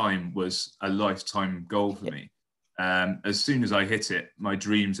at a time was a lifetime goal for me, as soon as I hit it, my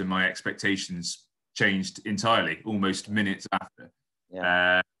dreams and my expectations changed entirely, almost minutes after.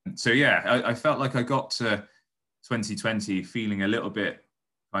 Yeah. So yeah, I felt like I got to 2020 feeling a little bit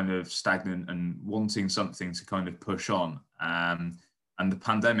kind of stagnant and wanting something to kind of push on. And the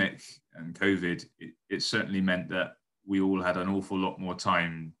pandemic and COVID, it certainly meant that we all had an awful lot more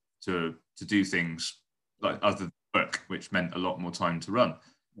time to do things like other than work, which meant a lot more time to run.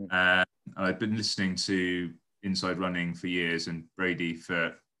 And I'd been listening to Inside Running for years and Brady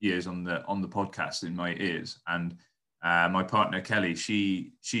for years on the podcast in my ears. And my partner Kelly,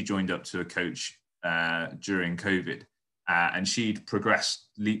 she joined up to a coach during COVID, and she'd progressed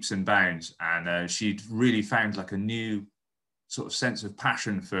leaps and bounds, and she'd really found like a new sort of sense of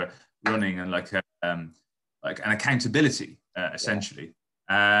passion for running and like an accountability essentially.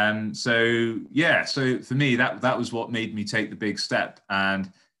 So for me that was what made me take the big step.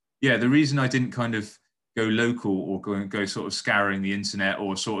 And yeah, the reason I didn't kind of go local or go sort of scouring the internet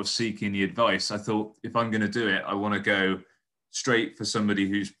or sort of seeking the advice, I thought if I'm going to do it, I want to go straight for somebody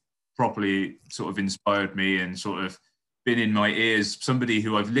who's properly sort of inspired me and sort of been in my ears, somebody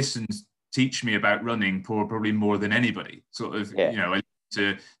who I've listened teach me about running probably more than anybody. Sort of, you know, I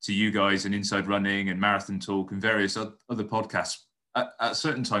listen to you guys and Inside Running and Marathon Talk and various other podcasts at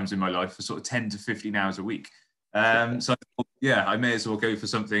certain times in my life for sort of 10 to 15 hours a week. So I thought, yeah, I may as well go for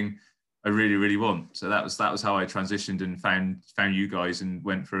something I really, really want. So that was how I transitioned and found you guys and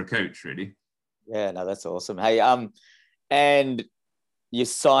went for a coach, really. Yeah, no, that's awesome. Hey, and you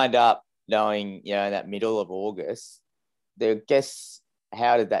signed up knowing, you know, in that middle of August. I guess,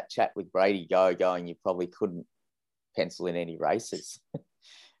 how did that chat with Brady go? Going, you probably couldn't pencil in any races.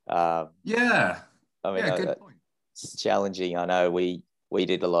 Yeah. I mean, good point. It's challenging. I know we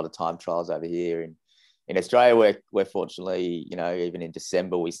did a lot of time trials over here in Australia. We're fortunately, you know, even in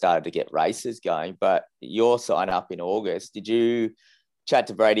December we started to get races going. But your sign up in August, did you chat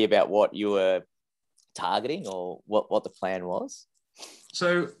to Brady about what you were targeting or what the plan was?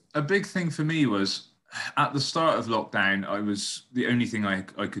 So a big thing for me was at the start of lockdown, the only thing I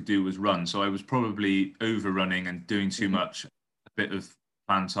could do was run. So I was probably overrunning and doing too much, a bit of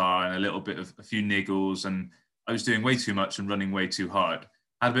plantar and a little bit of a few niggles, and I was doing way too much and running way too hard.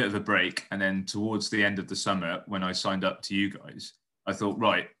 Had a bit of a break, and then towards the end of the summer, when I signed up to you guys, I thought,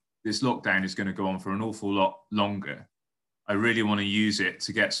 right, this lockdown is going to go on for an awful lot longer. I really want to use it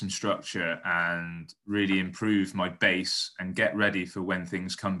to get some structure and really improve my base and get ready for when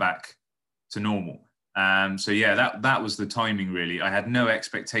things come back to normal. So yeah, that was the timing really. I had no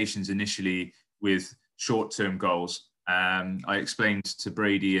expectations initially with short-term goals. I explained to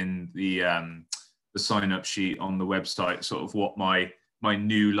Brady in the sign-up sheet on the website sort of what my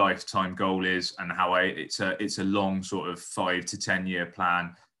new lifetime goal is and how it's a long sort of 5 to 10 year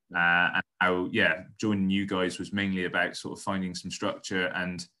plan. And how, yeah, joining you guys was mainly about sort of finding some structure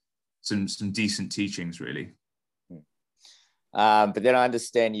and some decent teachings, really. But then I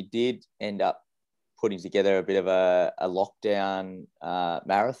understand you did end up putting together a bit of a lockdown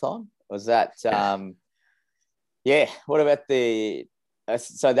marathon. Was that, what about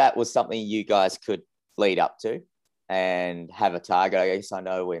so that was something you guys could lead up to and have a target? I guess I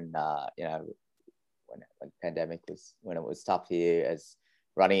know when pandemic when it was tough here as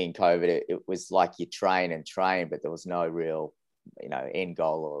running in COVID, it was like you train, but there was no real, end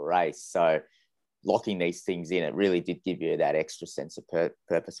goal or race. So locking these things in, it really did give you that extra sense of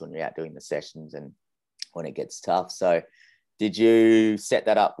purpose when you're out doing the sessions and when it gets tough. So did you set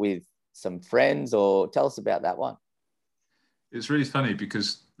that up with some friends, or tell us about that one? It's really funny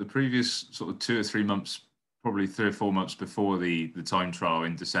because the previous sort of 2 or 3 months, probably 3 or 4 months before the time trial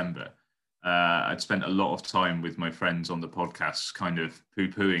in December, I'd spent a lot of time with my friends on the podcast kind of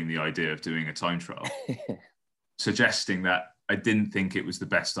poo-pooing the idea of doing a time trial, suggesting that I didn't think it was the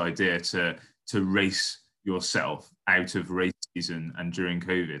best idea to race yourself out of race season and during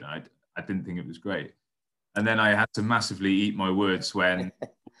COVID. I didn't think it was great. And then I had to massively eat my words when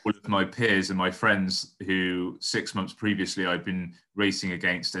all of my peers and my friends who 6 months previously I'd been racing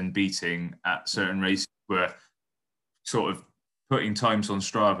against and beating at certain races were sort of putting times on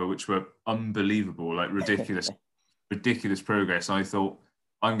Strava which were unbelievable, like ridiculous, ridiculous progress. I thought,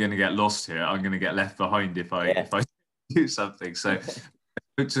 I'm going to get lost here. I'm going to get left behind if I do something. So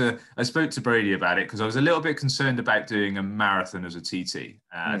I spoke to Brady about it because I was a little bit concerned about doing a marathon as a TT.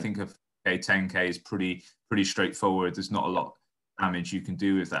 I think a 10K is pretty straightforward. There's not a lot of damage you can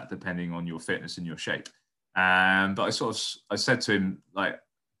do with that depending on your fitness and your shape. But I said to him, like,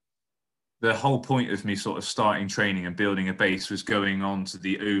 the whole point of me sort of starting training and building a base was going on to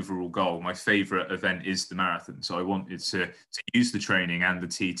the overall goal. My favorite event is the marathon. So I wanted to use the training and the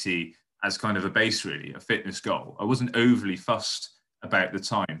TT as kind of a base, really, a fitness goal. I wasn't overly fussed about the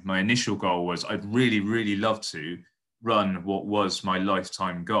time. My initial goal was I'd really, really love to run what was my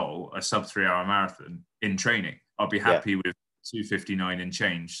lifetime goal, a sub 3 hour marathon in training. I'll be happy with 2:59 and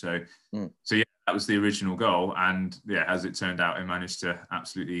change. So yeah, that was the original goal. And yeah, as it turned out, I managed to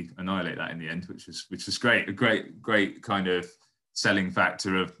absolutely annihilate that in the end, which was great. A great kind of selling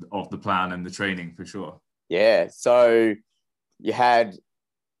factor of the plan and the training for sure. Yeah. So you had,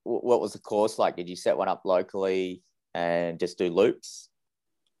 what was the course like? Did you set one up locally and just do loops?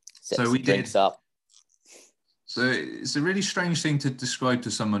 So we did. Up? So it's a really strange thing to describe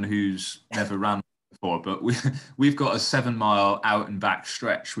to someone who's never ran before, but we've got a 7-mile out and back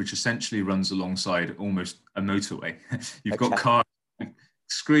stretch, which essentially runs alongside almost a motorway. You've got cars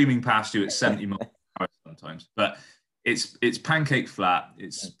screaming past you at 70 miles an hour sometimes, but it's pancake flat,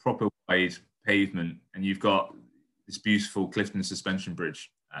 it's proper wide pavement, and you've got this beautiful Clifton suspension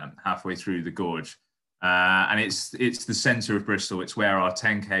bridge halfway through the gorge. And it's the center of Bristol. It's where our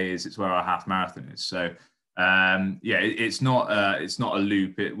 10K is. It's where our half marathon is. So it's not a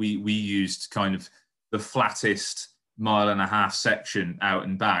loop. We used kind of the flattest 1.5 mile section out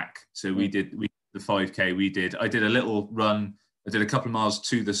and back. So we did the 5K. I did a little run. I did a couple of miles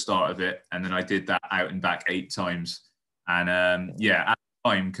to the start of it, and then I did that out and back 8 times. And at the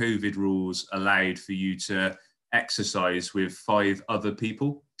time, COVID rules allowed for you to exercise with 5 other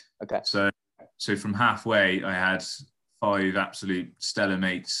people. Okay. So from halfway, I had 5 absolute stellar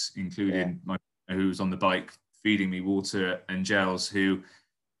mates, including my who was on the bike feeding me water, and gels who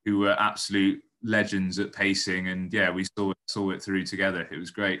were absolute legends at pacing. And yeah, we saw it through together. It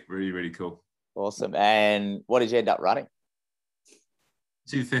was great. Really, really cool. Awesome. And what did you end up running?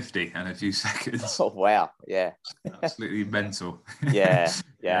 2:50 and a few seconds. Oh, wow. Yeah. Absolutely mental. Yeah.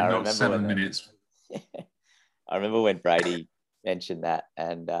 Yeah. I Not remember 7 minutes. I remember when Brady mentioned that,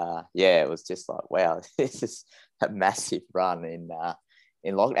 and it was just like, wow, this is a massive run in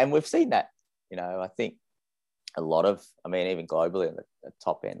lockdown. And we've seen that, I think a lot of, even globally at the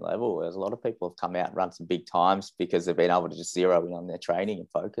top end level, there's a lot of people have come out and run some big times because they've been able to just zero in on their training and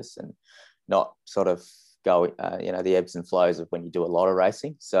focus and not sort of go, the ebbs and flows of when you do a lot of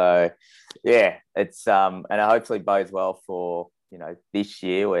racing. So yeah, it's, and it hopefully bodes well for, this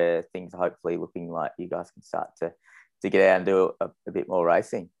year where things are hopefully looking like you guys can start to get out and do a bit more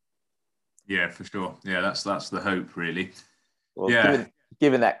racing. Yeah, for sure. Yeah, that's the hope, really. Well,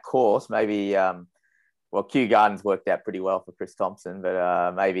 given that course, maybe Kew Gardens worked out pretty well for Chris Thompson,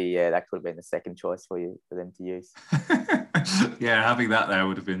 but maybe that could have been the second choice for them to use. Yeah, having that there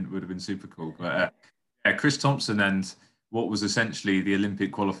would have been super cool. But Chris Thompson and what was essentially the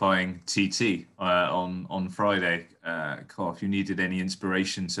Olympic qualifying TT on Friday. If you needed any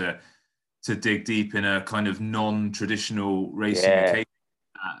inspiration to dig deep in a kind of non-traditional racing occasion,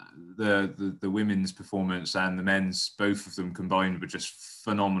 the women's performance and the men's, both of them combined, were just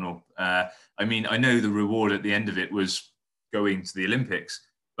phenomenal. I know the reward at the end of it was going to the Olympics,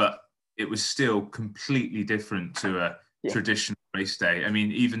 but it was still completely different to a traditional race day.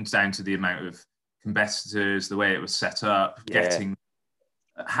 Even down to the amount of competitors, the way it was set up, getting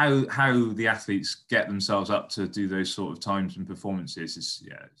how the athletes get themselves up to do those sort of times and performances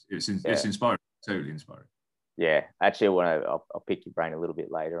it's inspiring, totally inspiring. Yeah, actually, I'll pick your brain a little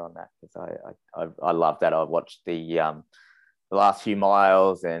bit later on that, because I love that. I watched the last few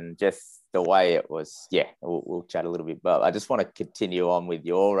miles and just the way it was. Yeah, we'll chat a little bit, but I just want to continue on with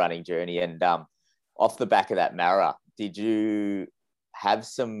your running journey. And off the back of that Mara, did you have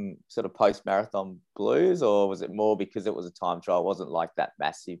some sort of post-marathon blues, or was it more because it was a time trial? It wasn't like that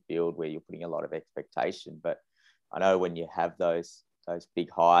massive build where you're putting a lot of expectation, but I know when you have those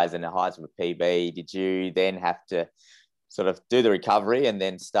big highs and the highs of a PB, did you then have to sort of do the recovery and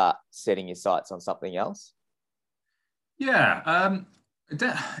then start setting your sights on something else? Yeah,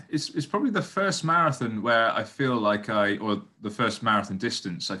 it's probably the first marathon where I feel like or the first marathon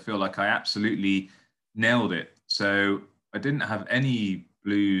distance, I feel like I absolutely nailed it. So I didn't have any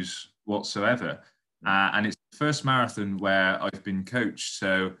blues whatsoever. And it's the first marathon where I've been coached.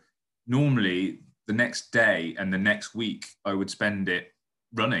 So normally the next day and the next week, I would spend it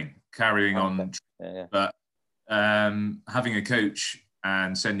running, carrying on. Yeah. But having a coach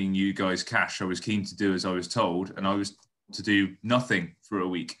and sending you guys cash, I was keen to do as I was told, and I was to do nothing for a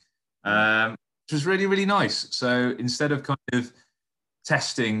week, which was really, really nice. So instead of kind of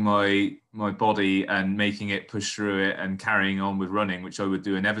testing my body and making it push through it and carrying on with running, which I would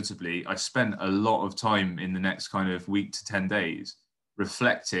do inevitably, I spent a lot of time in the next kind of week to 10 days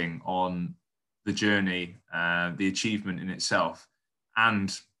reflecting on the journey, the achievement in itself,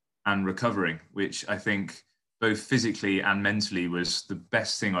 and recovering, which I think both physically and mentally was the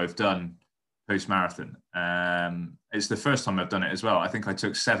best thing I've done post-marathon. It's the first time I've done it as well. I think I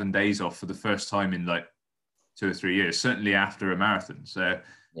took 7 days off for the first time in like 2 or 3 years, certainly after a marathon. So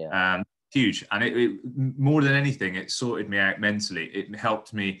huge. And it more than anything, it sorted me out mentally. It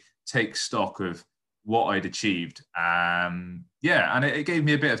helped me take stock of what I'd achieved. And it gave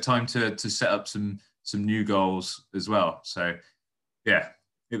me a bit of time to set up some new goals as well. So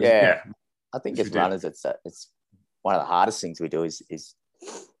I think as runners, it's one of the hardest things we do is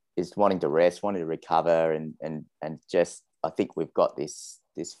wanting to rest, wanting to recover, and just, I think we've got this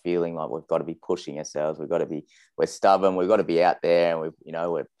feeling like we've got to be pushing ourselves. We're stubborn. We've got to be out there,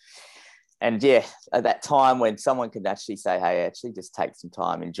 and at that time when someone could actually say, hey, actually just take some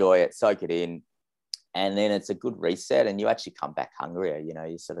time, enjoy it, soak it in, and then it's a good reset, and you actually come back hungrier.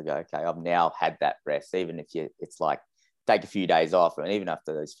 You sort of go, okay, I've now had that rest. Even if it's like, take a few days off, and even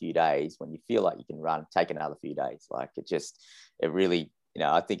after those few days, when you feel like you can run, take another few days. Like it really,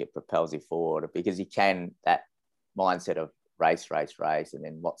 I think it propels you forward, because you can, that mindset of race, and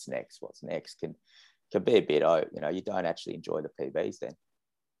then what's next can be a bit, you don't actually enjoy the PBs then.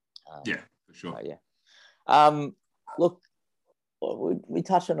 For sure. Look, we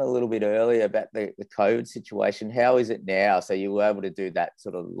touched on it a little bit earlier about the COVID situation. How is it now? So you were able to do that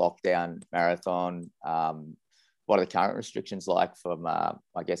sort of lockdown marathon. What are the current restrictions like from, I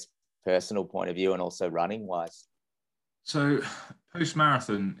guess, personal point of view and also running wise? So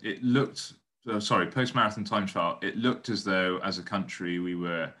post-marathon time trial, it looked as though as a country we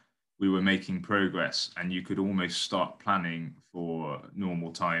were making progress, and you could almost start planning for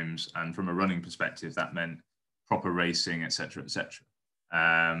normal times. And from a running perspective, that meant proper racing, etc., etc.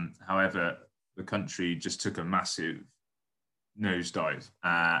 However, the country just took a massive nosedive,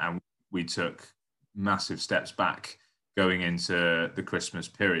 and we took massive steps back going into the Christmas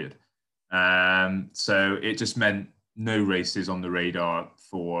period. So it just meant no races on the radar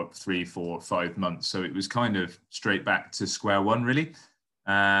for 3, 4, 5 months. So it was kind of straight back to square one, really.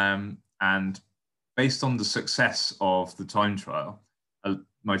 And based on the success of the time trial,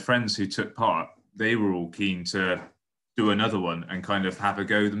 my friends who took part, they were all keen to do another one and kind of have a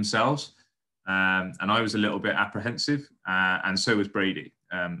go themselves. And I was a little bit apprehensive, and so was Brady.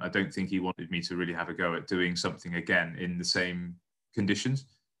 I don't think he wanted me to really have a go at doing something again in the same conditions.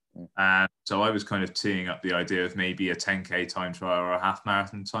 And so I was kind of teeing up the idea of maybe a 10K time trial or a half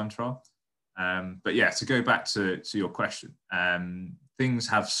marathon time trial. But to go back to your question, things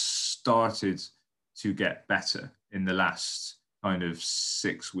have started to get better in the last kind of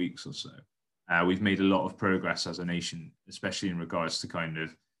 6 weeks or so. We've made a lot of progress as a nation, especially in regards to kind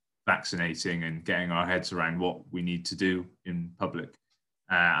of vaccinating and getting our heads around what we need to do in public.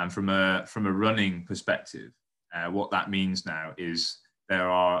 And from a running perspective, what that means now is there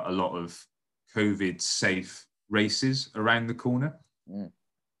are a lot of COVID-safe races around the corner.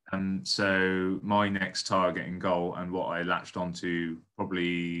 And so my next target and goal, and what I latched onto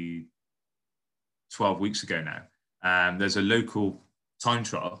probably 12 weeks ago now, there's a local time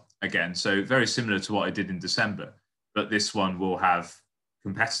trial again. So very similar to what I did in December, but this one will have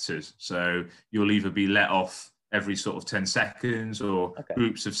competitors. So you'll either be let off every sort of 10 seconds or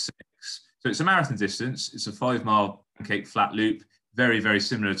groups of 6. So it's a marathon distance. It's a 5-mile pancake flat loop, very, very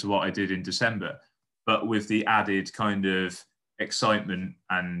similar to what I did in December, but with the added kind of excitement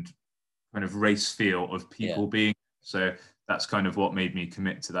and kind of race feel of people being. So that's kind of what made me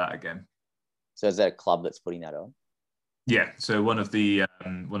commit to that again. So is that a club that's putting that on? Yeah. So one of the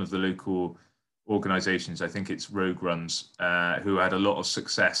local organizations, I think it's Rogue Runs, who had a lot of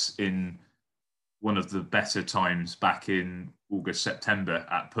success in one of the better times back in August, September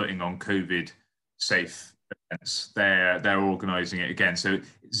at putting on COVID safe events. They're organizing it again. So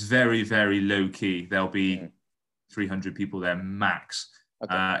it's very, very low key. There'll be 300 people there max.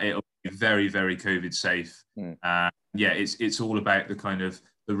 It'll be very, very COVID safe. It's all about the kind of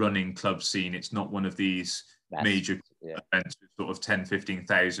the running club scene. It's not one of these major events with sort of 10,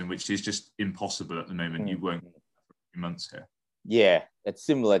 15,000, which is just impossible at the moment. You won't have for a few months here. Yeah, it's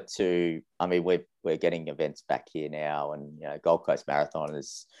similar to, I mean, we're getting events back here now, and Gold Coast Marathon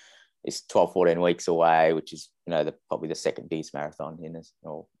is is 12, 14 weeks away, which is, you know, probably the second biggest marathon in this,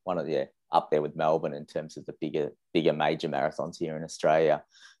 or one of the, up there with Melbourne in terms of the bigger major marathons here in Australia.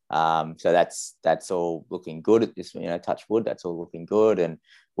 So that's all looking good at this, you know, touch wood, that's all looking good. And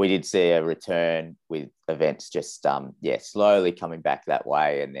we did see a return with events just, slowly coming back that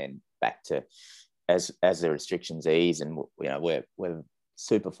way, and then back to as the restrictions ease. And, you know, we're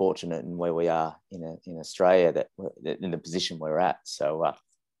super fortunate in where we are in Australia, that we're in the position we're at. So,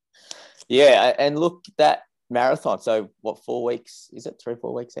 and look, that marathon. So what, 4 weeks, is it 3 or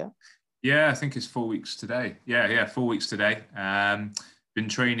 4 weeks out? Yeah, I think it's 4 weeks today. Yeah, 4 weeks today. Been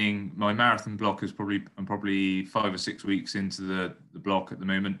training. My marathon block is I'm probably 5 or 6 weeks into the block at the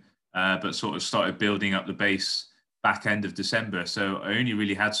moment, but sort of started building up the base back end of December. So I only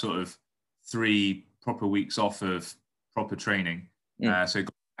really had sort of 3 proper weeks off of proper training. So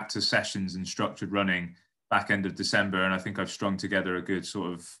got back to sessions and structured running back end of December, and I think I've strung together a good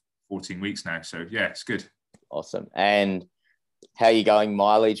sort of 14 weeks now. So yeah, it's good. Awesome. And how are you going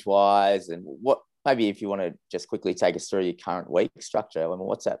mileage wise, and what, maybe if you want to just quickly take us through your current week structure, I mean,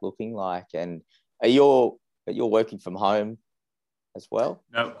 what's that looking like? And are you working from home as well?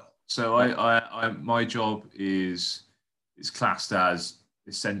 No. So I my job is classed as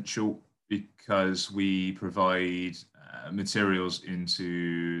essential because we provide materials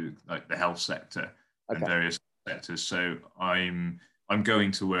into like the health sector and various sectors. So I'm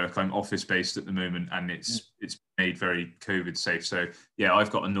going to work. I'm office based at the moment, and it's made very COVID safe. So yeah,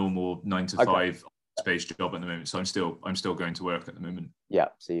 I've got a normal 9 to 5 space job at the moment. So I'm still going to work at the moment. Yeah.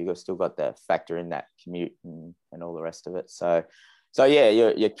 So you've still got the factor in that commute and all the rest of it. So yeah,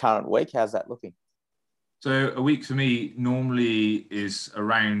 your current week, how's that looking? So a week for me normally is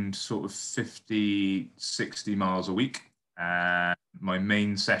around sort of 50, 60 miles a week. My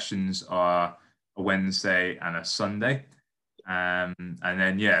main sessions are a Wednesday and a Sunday. And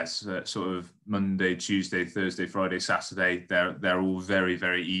then sort of Monday, Tuesday, Thursday, Friday, Saturday, they're all very,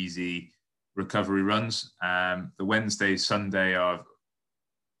 very easy recovery runs. The Wednesday, Sunday are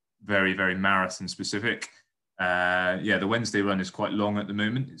very, very marathon specific. The Wednesday run is quite long at the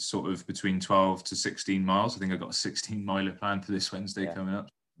moment. It's sort of between 12 to 16 miles. I think I've got a 16 miler plan for this Wednesday coming up.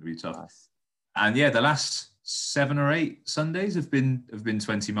 It'll be tough. Nice. And the last 7 or 8 Sundays have been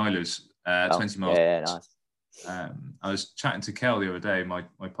 20 milers, 20 miles. Yeah, nice. I was chatting to Kel the other day, my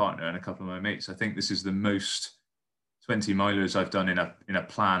partner, and a couple of my mates. I think this is the most 20 milers I've done in a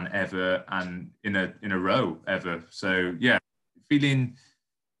plan ever, and in a row ever. So yeah, feeling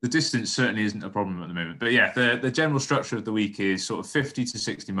the distance certainly isn't a problem at the moment. But yeah, the general structure of the week is sort of 50 to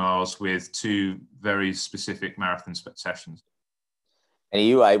 60 miles with 2 very specific marathon sessions. And are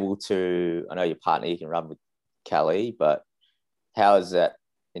you able to, I know your partner, you can run with Kelly, but how is that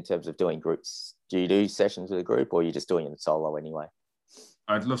in terms of doing groups? Do you do sessions with a group, or are you just doing it solo anyway?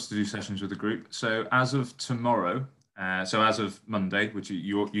 I'd love to do sessions with a group. So as of tomorrow, so as of Monday, which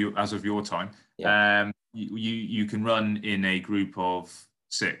you as of your time, you can run in a group of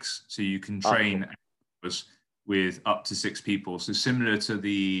 6. So you can train with up to 6 people. So similar to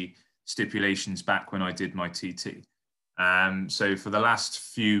the stipulations back when I did my TT. So for the last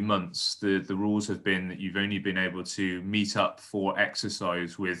few months, the rules have been that you've only been able to meet up for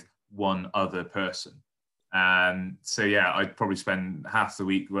exercise with one other person. So yeah, I'd probably spend half the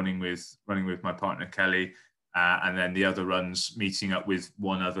week running with my partner Kelly, and then the other runs meeting up with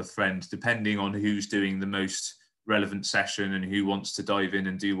one other friend, depending on who's doing the most relevant session and who wants to dive in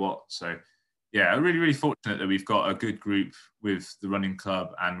and do what. So yeah, really, really fortunate that we've got a good group with the running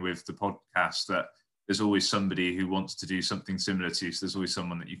club and with the podcast, that there's always somebody who wants to do something similar to you. So there's always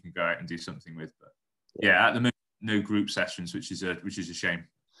someone that you can go out and do something with. But yeah, at the moment, no group sessions, which is a shame.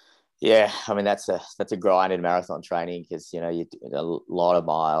 Yeah, I mean, that's a grind in marathon training, because, you know, you do a lot of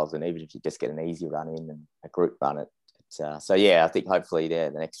miles, and even if you just get an easy run in and a group run it. So yeah, I think hopefully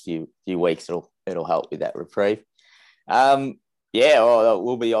the next few weeks it'll help with that reprieve.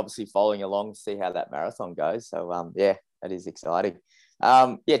 We'll be obviously following along to see how that marathon goes. So that is exciting.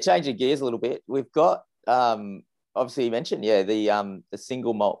 Changing gears a little bit, we've got obviously you mentioned the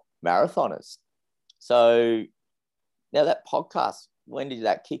single malt marathoners. So now that podcast, when did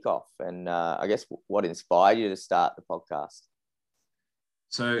that kick off? And I guess what inspired you to start the podcast?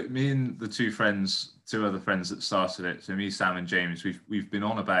 So me and the 2 other friends that started it, so me, Sam and James, we've been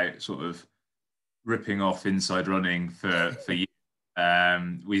on about sort of ripping off inside running for years.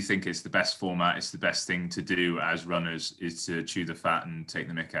 We think it's the best format. It's the best thing to do as runners, is to chew the fat and take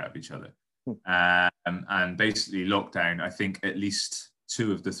the mick out of each other. And basically lockdown, I think at least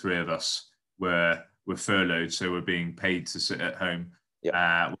 2 of the 3 of us were furloughed. So we're being paid to sit at home.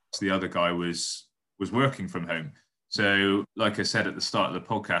 Whilst the other guy was working from home. So, like I said at the start of the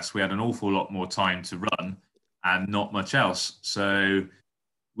podcast, we had an awful lot more time to run and not much else. So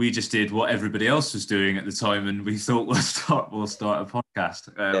we just did what everybody else was doing at the time, and we thought we'll start a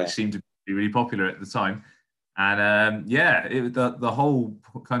podcast, which seemed to be really popular at the time. And the whole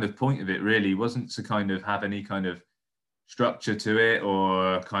kind of point of it really wasn't to kind of have any kind of structure to it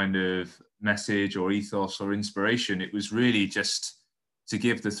or kind of message or ethos or inspiration. It was really just to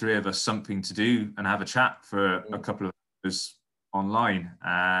give the three of us something to do and have a chat for a couple of hours online.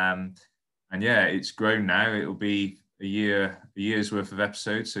 And yeah, it's grown now. It'll be a year's worth of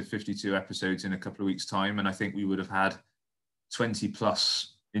episodes, so 52 episodes in a couple of weeks' time. And I think we would have had 20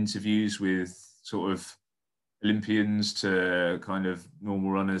 plus interviews with sort of Olympians to kind of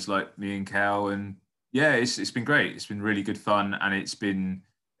normal runners like me and Cal. And yeah, it's been great. It's been really good fun, and it's been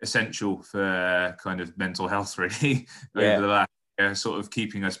essential for kind of mental health really over the last year, sort of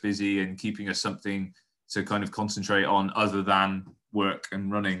keeping us busy and keeping us something to kind of concentrate on other than work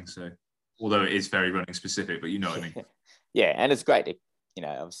and running. So although it is very running specific, but you know what I mean. Yeah, and it's great to,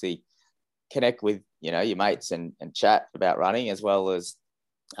 obviously connect with, your mates and chat about running, as well as,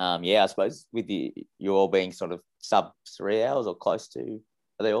 I suppose with you all being sort of sub 3 hours or close to,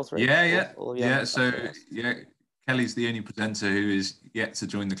 are they all 3? Yeah. So Kelly's the only presenter who is yet to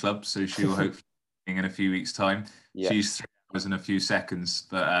join the club, so she'll hopefully be in a few weeks' time. Yeah. She's 3 hours and a few seconds,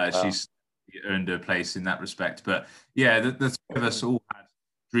 but she's earned her place in that respect. But yeah, the three of us all had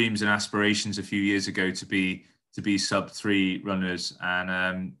dreams and aspirations a few years ago to be sub 3 runners,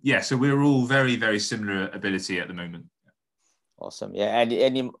 and so we're all very, very similar ability at the moment. Awesome. Yeah,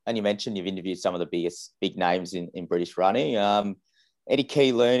 and you mentioned you've interviewed some of the big names in British running. Any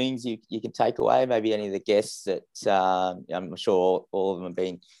key learnings you can take away? Maybe any of the guests that I'm sure all of them have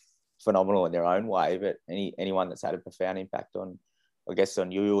been phenomenal in their own way, but anyone that's had a profound impact on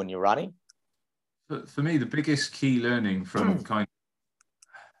you and your running? For me, the biggest key learning from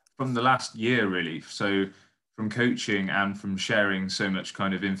from the last year, really. So from coaching and from sharing so much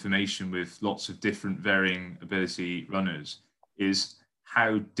kind of information with lots of different varying ability runners is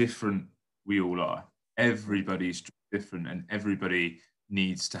how different we all are. Everybody's different, and everybody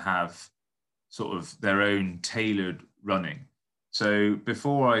needs to have sort of their own tailored running. So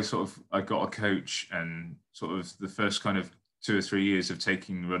before I got a coach, and sort of the first kind of 2 or 3 years of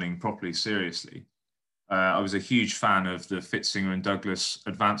taking running properly seriously, I was a huge fan of the Fitzinger and Douglas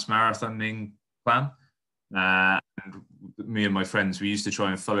advanced marathoning plan. And me and my friends, we used to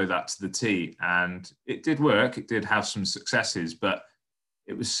try and follow that to the T, and it did work. It did have some successes, but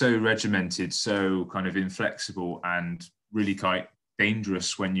it was so regimented, so kind of inflexible, and really quite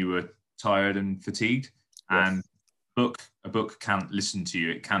dangerous when you were tired and fatigued. Yes. And a book can't listen to you.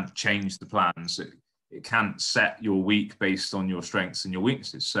 It can't change the plans. It can't set your week based on your strengths and your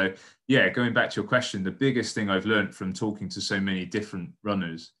weaknesses. So yeah, going back to your question, the biggest thing I've learned from talking to so many different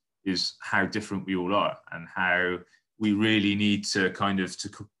runners is how different we all are, and how we really need to kind of,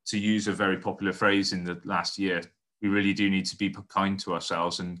 to use a very popular phrase in the last year, we really do need to be kind to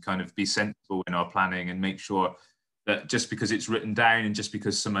ourselves and kind of be sensible in our planning, and make sure that just because it's written down and just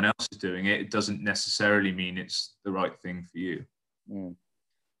because someone else is doing it, it doesn't necessarily mean it's the right thing for you. Mm.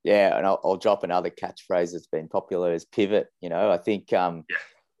 Yeah, and I'll drop another catchphrase that's been popular is pivot. I think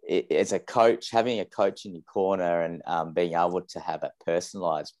as a coach, having a coach in your corner and being able to have a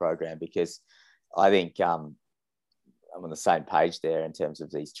personalized program, because I think I'm on the same page there in terms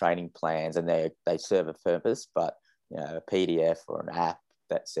of these training plans, and they serve a purpose, but a PDF or an app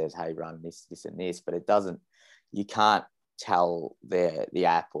that says, hey, run this, this, and this, but it doesn't, you can't tell the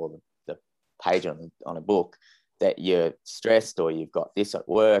app or the page on a book that you're stressed or you've got this at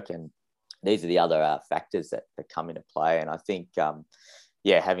work. And these are the other factors that come into play. And I think,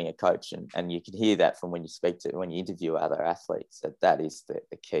 having a coach, and you can hear that from when you interview other athletes, that is the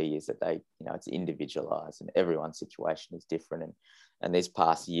key, is that they, it's individualized, and everyone's situation is different. And these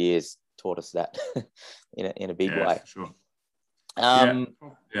past years taught us that in a big way. For sure.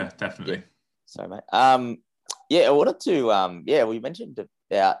 Definitely. Yeah. Sorry, mate. I wanted to, we mentioned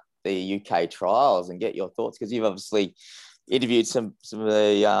about the UK trials and get your thoughts, because you've obviously interviewed some of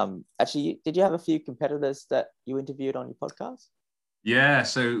the, actually, did you have a few competitors that you interviewed on your podcast? Yeah,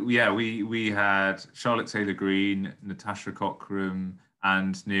 so we had Charlotte Taylor-Greene, Natasha Cockram,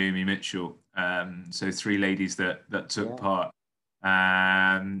 and Naomi Mitchell. So 3 ladies that took part. They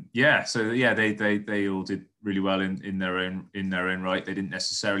all did really well in their own right. They didn't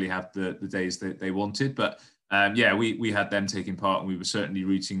necessarily have the days that they wanted, but we had them taking part, and we were certainly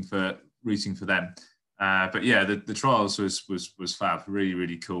rooting for them. The trials was fab, really,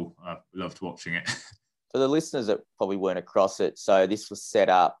 really cool. I loved watching it. For the listeners that probably weren't across it, so this was set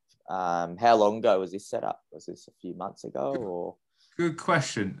up How long ago was this set up? Was this a few months ago or? Good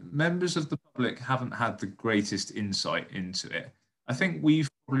question. Members of the public haven't had the greatest insight into it. I think we've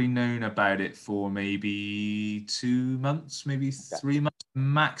probably known about it for maybe 2 months, maybe 3 months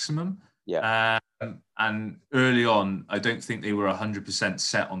maximum. Yeah. And early on, I don't think they were 100%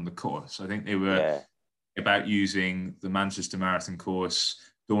 set on the course. I think they were about using the Manchester Marathon course,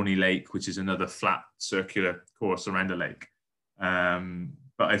 Dorney Lake, which is another flat circular course around a lake.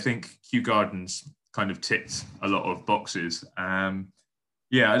 But I think Kew Gardens kind of ticked a lot of boxes. I'm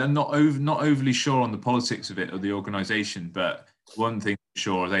not overly sure on the politics of it or the organisation, but one thing for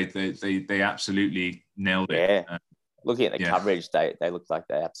sure, they absolutely nailed it. Yeah. Looking at the coverage, they looked like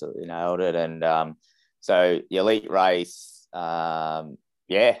they absolutely nailed it. And so the elite race, do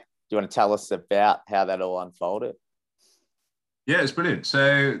you want to tell us about how that all unfolded? Yeah, it's brilliant.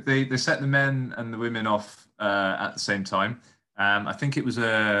 So they set the men and the women off at the same time. I think it was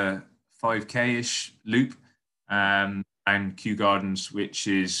a 5K-ish loop and Kew Gardens, which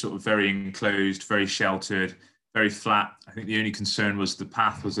is sort of very enclosed, very sheltered, very flat. I think the only concern was the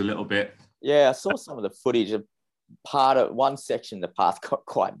path was a little bit. Yeah, I saw some of the footage of part of one section, the path got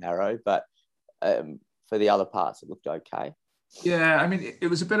quite narrow, but for the other parts, it looked okay. Yeah, I mean, it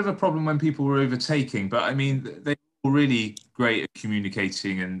was a bit of a problem when people were overtaking, but I mean, they were really great at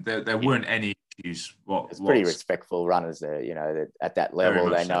communicating and there weren't any issues. It's pretty respectful runners there, you know, at that level,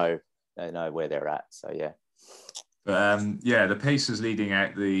 they know where they're at. So, yeah. But the pacers leading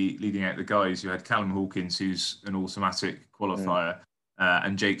out the guys. You had Callum Hawkins, who's an automatic qualifier,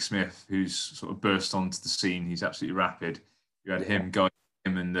 and Jake Smith, who's sort of burst onto the scene. He's absolutely rapid. You had him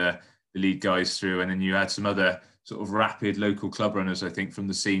and the lead guys through, and then you had some other sort of rapid local club runners, I think, from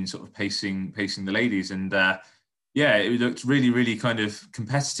the scene, sort of pacing the ladies. And it looked really, really kind of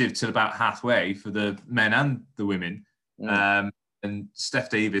competitive till about halfway for the men and the women. And Steph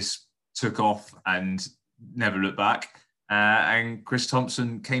Davis took off and never looked back. And Chris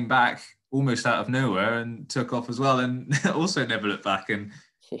Thompson came back almost out of nowhere and took off as well and also never looked back. And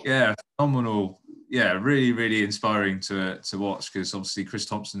phenomenal. Yeah, really, really inspiring to watch, because obviously Chris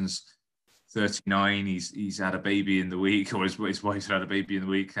Thompson's 39. He's had a baby in the week, or his wife had a baby in the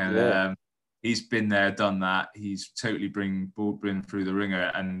week. And he's been there, done that. He's totally been through the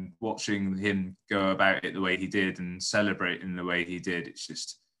ringer, and watching him go about it the way he did and celebrating the way he did, it's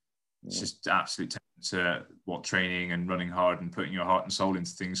just absolute to what training and running hard and putting your heart and soul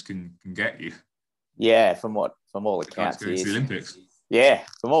into things can get you. Yeah, from all accounts, to the Olympics. Yeah,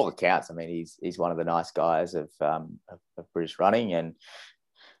 from all accounts, I mean, he's one of the nice guys of British running, and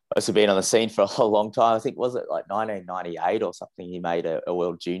also been on the scene for a long time. I think, was it like 1998 or something? He made a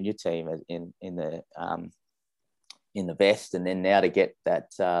world junior team in the best, and then now to get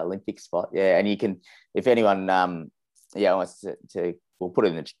that Olympic spot. Yeah, and you can, if anyone wants to, we'll put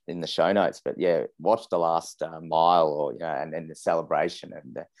it in the show notes. But yeah, watch the last mile, or and then the celebration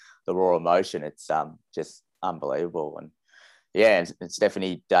and the raw emotion. It's just unbelievable. And yeah, and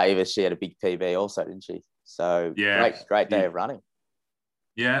Stephanie Davis, she had a big PB also, didn't she? So great day of running.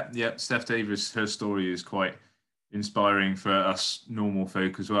 Yeah. Steph Davis, her story is quite inspiring for us normal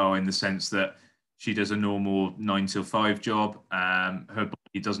folk as well, in the sense that she does a normal 9 till 5 job. Her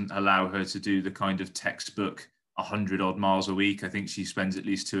body doesn't allow her to do the kind of textbook 100 odd miles a week. I think she spends at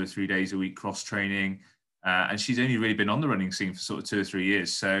least 2 or 3 days a week cross training, and she's only really been on the running scene for sort of 2 or 3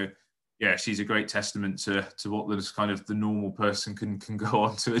 years. So yeah, she's a great testament to what this kind of the normal person can go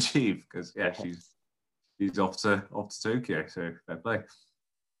on to achieve, because she's off to Tokyo. So fair play.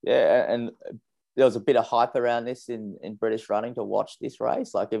 Yeah, and there was a bit of hype around this in British running to watch this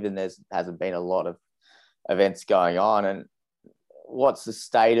race. Like, even hasn't been a lot of events going on. And what's the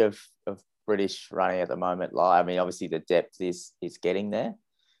state of British running at the moment like? I mean, obviously the depth is getting there.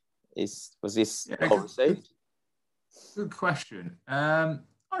 Was this well received? Good question.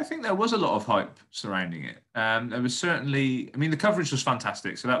 I think there was a lot of hype surrounding it. There was certainly, I mean, the coverage was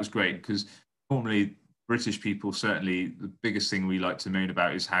fantastic, so that was great, because normally British people, certainly the biggest thing we like to moan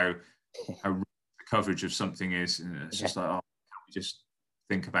about is how the coverage of something is. And it's just like, can't we just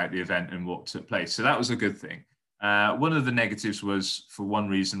think about the event and what took place? So that was a good thing. One of the negatives was, for one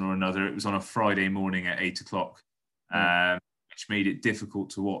reason or another, it was on a Friday morning at 8 o'clock, which made it difficult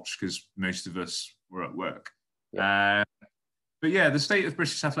to watch because most of us were at work. But yeah, the state of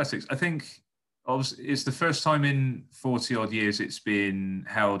British athletics, I think, obviously, it's the first time in 40 odd years it's been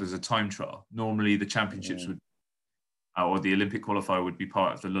held as a time trial. Normally the championships would, or the Olympic qualifier would be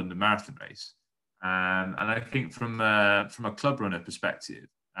part of the London Marathon race. And I think from a club runner perspective,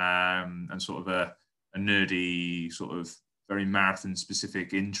 and sort of a nerdy, sort of very marathon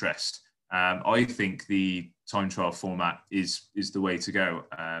specific interest, I think the time trial format is the way to go.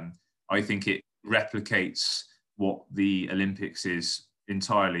 I think it replicates what the Olympics is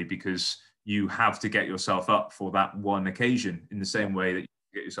entirely, because you have to get yourself up for that one occasion in the same way that you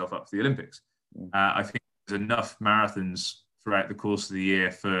get yourself up for the Olympics. I think there's enough marathons throughout the course of the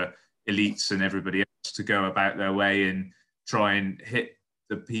year for elites and everybody else to go about their way and try and hit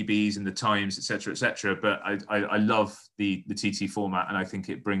the PBs and the times, etc., etc. But I love the TT format, and I think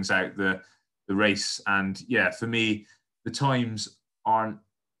it brings out the race. And yeah, for me, the times aren't,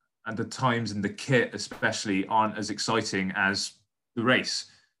 and the times and the kit especially aren't as exciting as the race.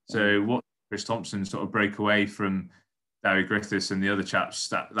 So what Chris Thompson sort of break away from Barry Griffiths and the other chaps,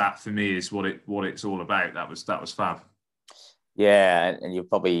 that for me is what it's all about. That was fab. Yeah, and you're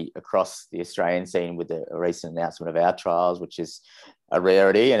probably across the Australian scene with a recent announcement of our trials, which is a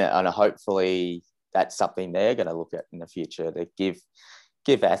rarity, and hopefully that's something they're going to look at in the future, to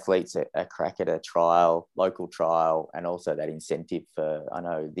give athletes a crack at a trial, local trial, and also that incentive for, I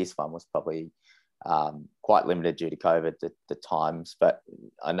know this one was probably quite limited due to COVID, the times, but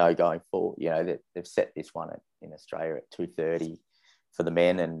I know going forward, you know, they've set this one in Australia at 2:30 for the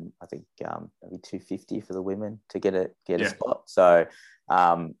men, and I think maybe 2:50 for the women to get a spot. So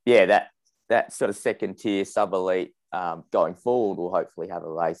that sort of second tier sub elite going forward will hopefully have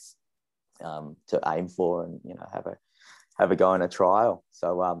a race to aim for, and you know, have a go in a trial.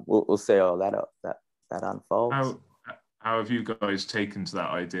 So we'll see how that unfolds. How have you guys taken to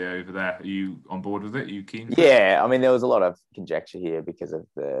that idea over there? Are you on board with it? Are you keen? Yeah, I mean, there was a lot of conjecture here because of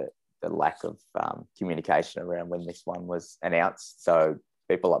the lack of communication around when this one was announced. So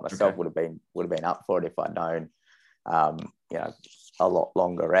people like myself would have been up for it if I'd known, you know, a lot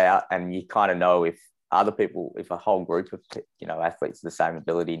longer out. And you kind of know if other people, if a whole group of, you know, athletes of the same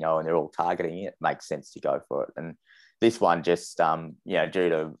ability know and they're all targeting it, it makes sense to go for it. And this one just, you know, due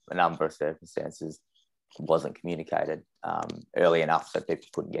to a number of circumstances, wasn't communicated early enough so people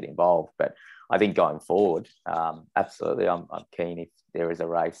couldn't get involved. But I think going forward, absolutely, I'm keen if there is a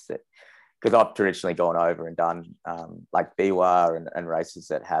race that, because I've traditionally gone over and done like BWA and races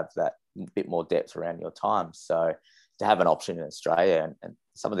that have that bit more depth around your time. So to have an option in Australia, and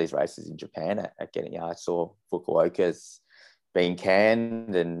some of these races in Japan are getting, you know, I saw Fukuoka's being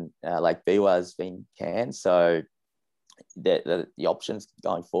canned, and like BWA's been canned. So the options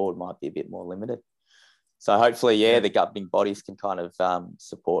going forward might be a bit more limited. So hopefully, the governing bodies can kind of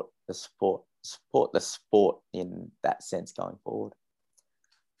support the sport in that sense going forward.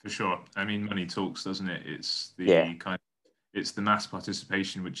 For sure. I mean, money talks, doesn't it? It's the it's the mass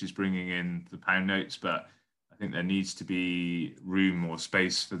participation which is bringing in the pound notes, but I think there needs to be room or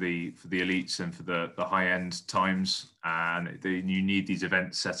space for the elites and for the high end times, and you need these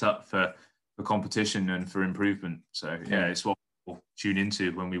events set up for competition and for improvement. So it's what we'll tune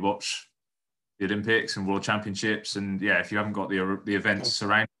into when we watch the Olympics and World Championships. And if you haven't got the events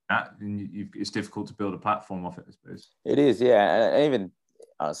surrounding that, then it's difficult to build a platform off it, I suppose. It is, and even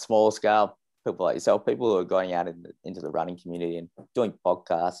on a smaller scale, people like yourself, people who are going out into the running community and doing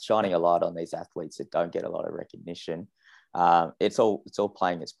podcasts, shining a light on these athletes that don't get a lot of recognition. It's all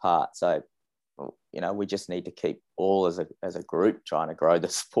playing its part. So, you know, we just need to keep all as a group trying to grow the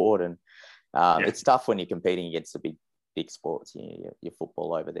sport. And it's tough when you're competing against the big sports, you know, your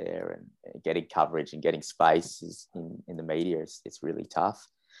football over there, and getting coverage and getting space is in the media. It's really tough.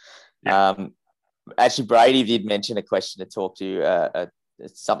 Actually, Brady did mention a question to talk to you,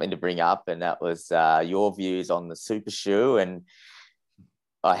 something to bring up, and that was your views on the Super Shoe. And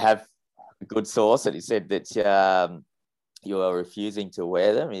I have a good source that he said that you are refusing to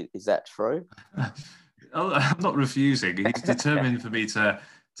wear them. Is that true? I'm not refusing. He's determined for me to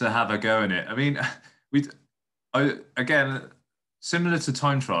have a go in it. I mean, again, similar to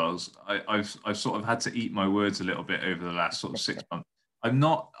time trials, I've sort of had to eat my words a little bit over the last sort of 6 months. I'm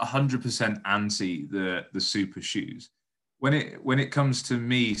not 100% anti the super shoes. When it comes to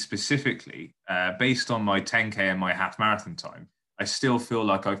me specifically, based on my 10K and my half marathon time, I still feel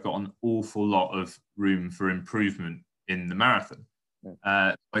like I've got an awful lot of room for improvement in the marathon.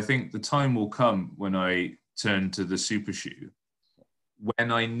 I think the time will come when I turn to the super shoe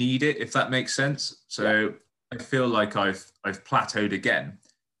when I need it, if that makes sense. So I feel like I've plateaued again,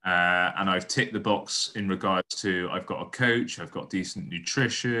 and I've ticked the box in regards to I've got a coach, I've got decent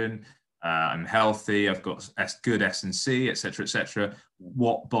nutrition, I'm healthy, I've got good S&C, etc., etc.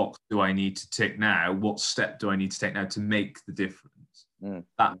 What box do I need to tick now? What step do I need to take now to make the difference?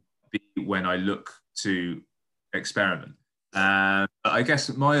 That would be when I look to experiment. But I guess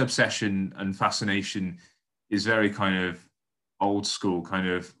my obsession and fascination is very kind of old school, kind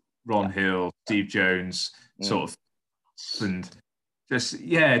of Ron Hill, Steve Jones, sort of, and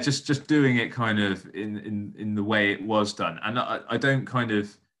just doing it kind of in the way it was done. And I don't kind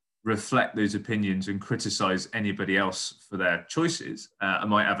of reflect those opinions and criticize anybody else for their choices. I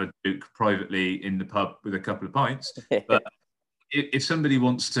might have a joke privately in the pub with a couple of pints, but if somebody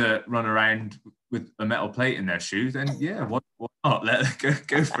wants to run around with a metal plate in their shoe, then yeah, why not? Let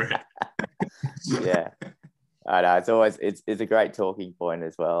go for it. Yeah, I know. It's a great talking point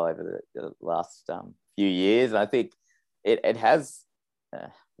as well over the last few years. And I think it has,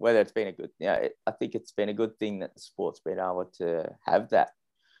 whether it's been a good, I think it's been a good thing that the sport's been able to have that.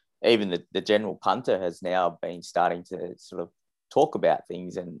 Even the general punter has now been starting to sort of talk about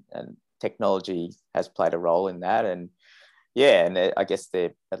things, and technology has played a role in that. And yeah, and I guess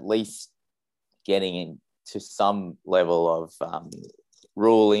they're at least getting into some level of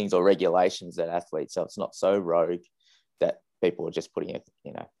rulings or regulations that athletes, so it's not so rogue that people are just putting it,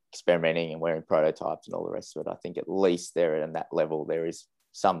 experimenting and wearing prototypes and all the rest of it. I think at least they're at that level. There is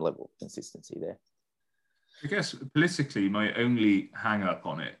some level of consistency there. I guess politically, my only hang up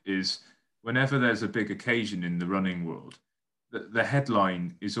on it is whenever there's a big occasion in the running world, the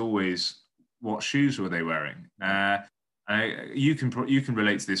headline is always, what shoes were they wearing? You can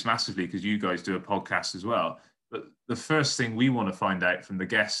relate to this massively because you guys do a podcast as well. But the first thing we want to find out from the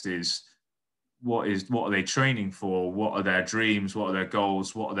guest is what are they training for? What are their dreams? What are their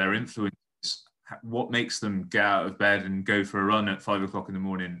goals? What are their influences? What makes them get out of bed and go for a run at 5 o'clock in the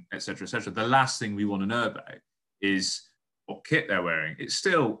morning, et cetera, et cetera. The last thing we want to know about is what kit they're wearing. It's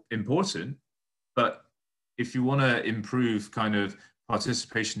still important, but if you want to improve kind of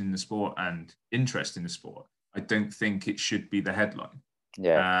participation in the sport and interest in the sport, I don't think it should be the headline.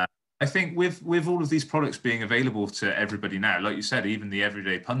 Yeah. I think with all of these products being available to everybody now, like you said, even the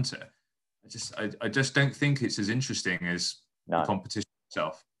everyday punter, I just don't think it's as interesting as the competition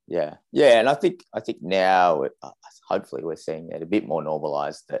itself. Yeah, and I think now, hopefully, we're seeing it a bit more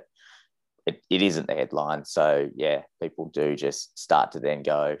normalised, that it isn't the headline. So yeah, people do just start to then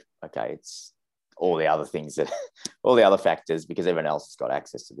go, okay, it's all the other things all the other factors, because everyone else has got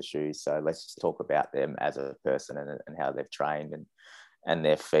access to the shoes. So let's just talk about them as a person and how they've trained and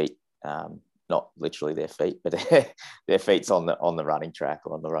their feet, not literally their feet, but their feet's on the running track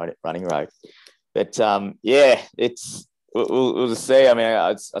or on the running road. But yeah, it's. We'll just see. I mean,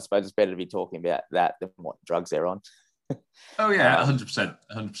 I suppose it's better to be talking about that than what drugs they're on. Oh yeah, 100%,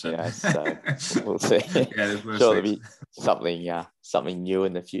 100%. So we'll see. Yeah, sure, there'll be something new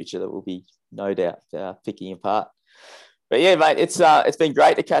in the future that we'll be no doubt picking apart. But yeah, mate, it's been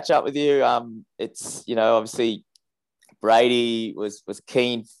great to catch up with you. It's obviously Brady was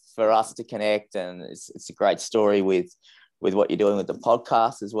keen for us to connect, and it's a great story with what you're doing with the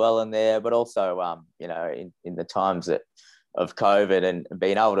podcast as well in there, but also, in the times of COVID and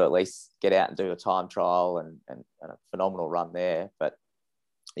being able to at least get out and do a time trial and a phenomenal run there. But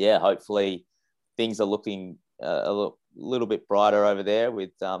yeah, hopefully things are looking a little bit brighter over there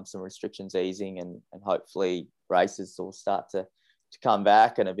with some restrictions easing, and hopefully races will start to come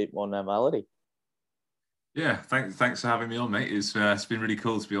back and a bit more normality. Yeah, thanks for having me on, mate. It's been really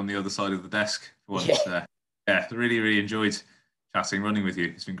cool to be on the other side of the desk once. Yeah, really, really enjoyed chatting, running with you.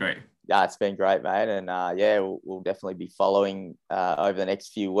 It's been great. Yeah, it's been great, mate. And we'll definitely be following over the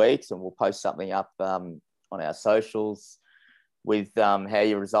next few weeks, and we'll post something up on our socials with how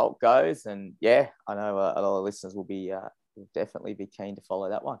your result goes. And yeah, I know a lot of listeners will definitely be keen to follow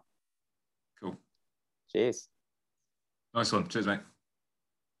that one. Cool. Cheers. Nice one. Cheers, mate.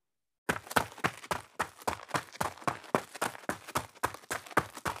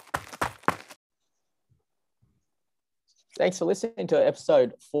 Thanks for listening to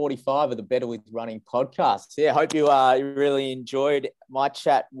episode 45 of the Better With Running podcast. Yeah, hope you really enjoyed my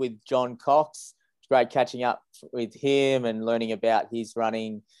chat with John Cox. It's great catching up with him and learning about his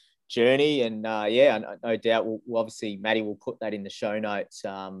running journey. And no doubt we'll obviously, Matty will put that in the show notes,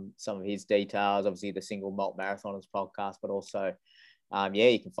 some of his details, obviously the Single Malt Marathoners podcast, but also,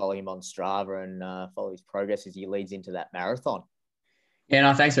 you can follow him on Strava and follow his progress as he leads into that marathon. Yeah,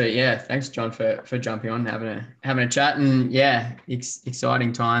 no, thanks thanks John for jumping on, having a chat, and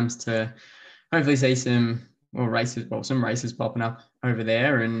exciting times to hopefully see some races popping up over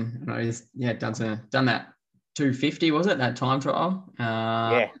there, and he's done that 250, was it, that time trial?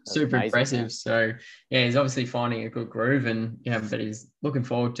 Super amazing, impressive. Man. So yeah, he's obviously finding a good groove, and but he's looking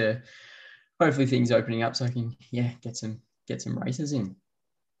forward to hopefully things opening up so he can get some races in.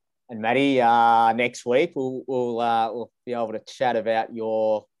 And Matty, next week we'll be able to chat about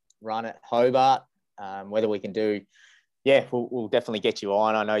your run at Hobart, whether we can do. Yeah, we'll definitely get you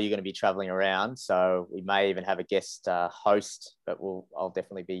on. I know you're going to be traveling around, so we may even have a guest host, but I'll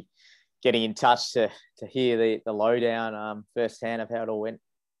definitely be getting in touch to hear the lowdown firsthand of how it all went.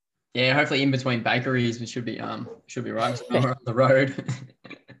 Yeah, hopefully in between bakeries we should be right. We're on the road.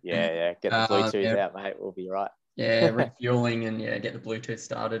 Yeah. Get the Bluetooth out, mate. We'll be right. Yeah, refueling and get the Bluetooth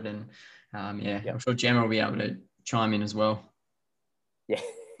started, and I'm sure Gemma will be able to chime in as well. Yeah,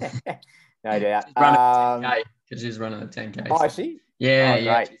 no doubt. She's running the 10K because she's running the 10K. Oh, is she? Yeah,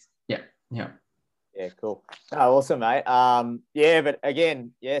 great. Yeah. Yeah, cool. Oh, awesome, mate. But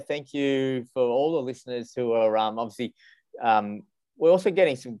again, thank you for all the listeners who are obviously. We're also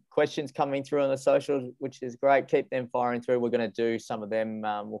getting some questions coming through on the socials, which is great. Keep them firing through. We're going to do some of them.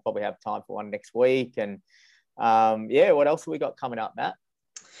 We'll probably have time for one next week. And what else have we got coming up, Matt?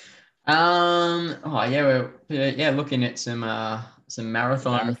 We're looking at some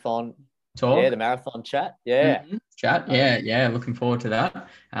marathon talk. Yeah, the marathon chat. Yeah. Mm-hmm. Chat. Yeah. Looking forward to that.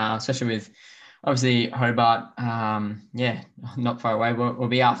 Especially with obviously Hobart. Not far away. We'll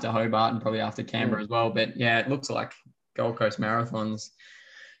be after Hobart and probably after Canberra as well. But yeah, it looks like Gold Coast Marathon's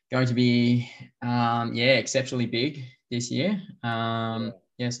going to be exceptionally big this year. So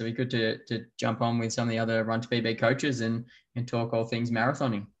it'd be good to jump on with some of the other Run to BB coaches and talk all things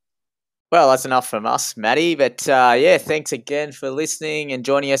marathoning. Well, that's enough from us, Matty. But thanks again for listening and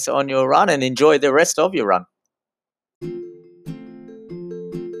joining us on your run, and enjoy the rest of your run.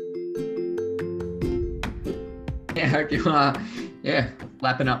 Yeah, I hope you are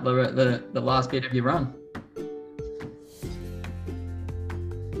lapping up the last bit of your run.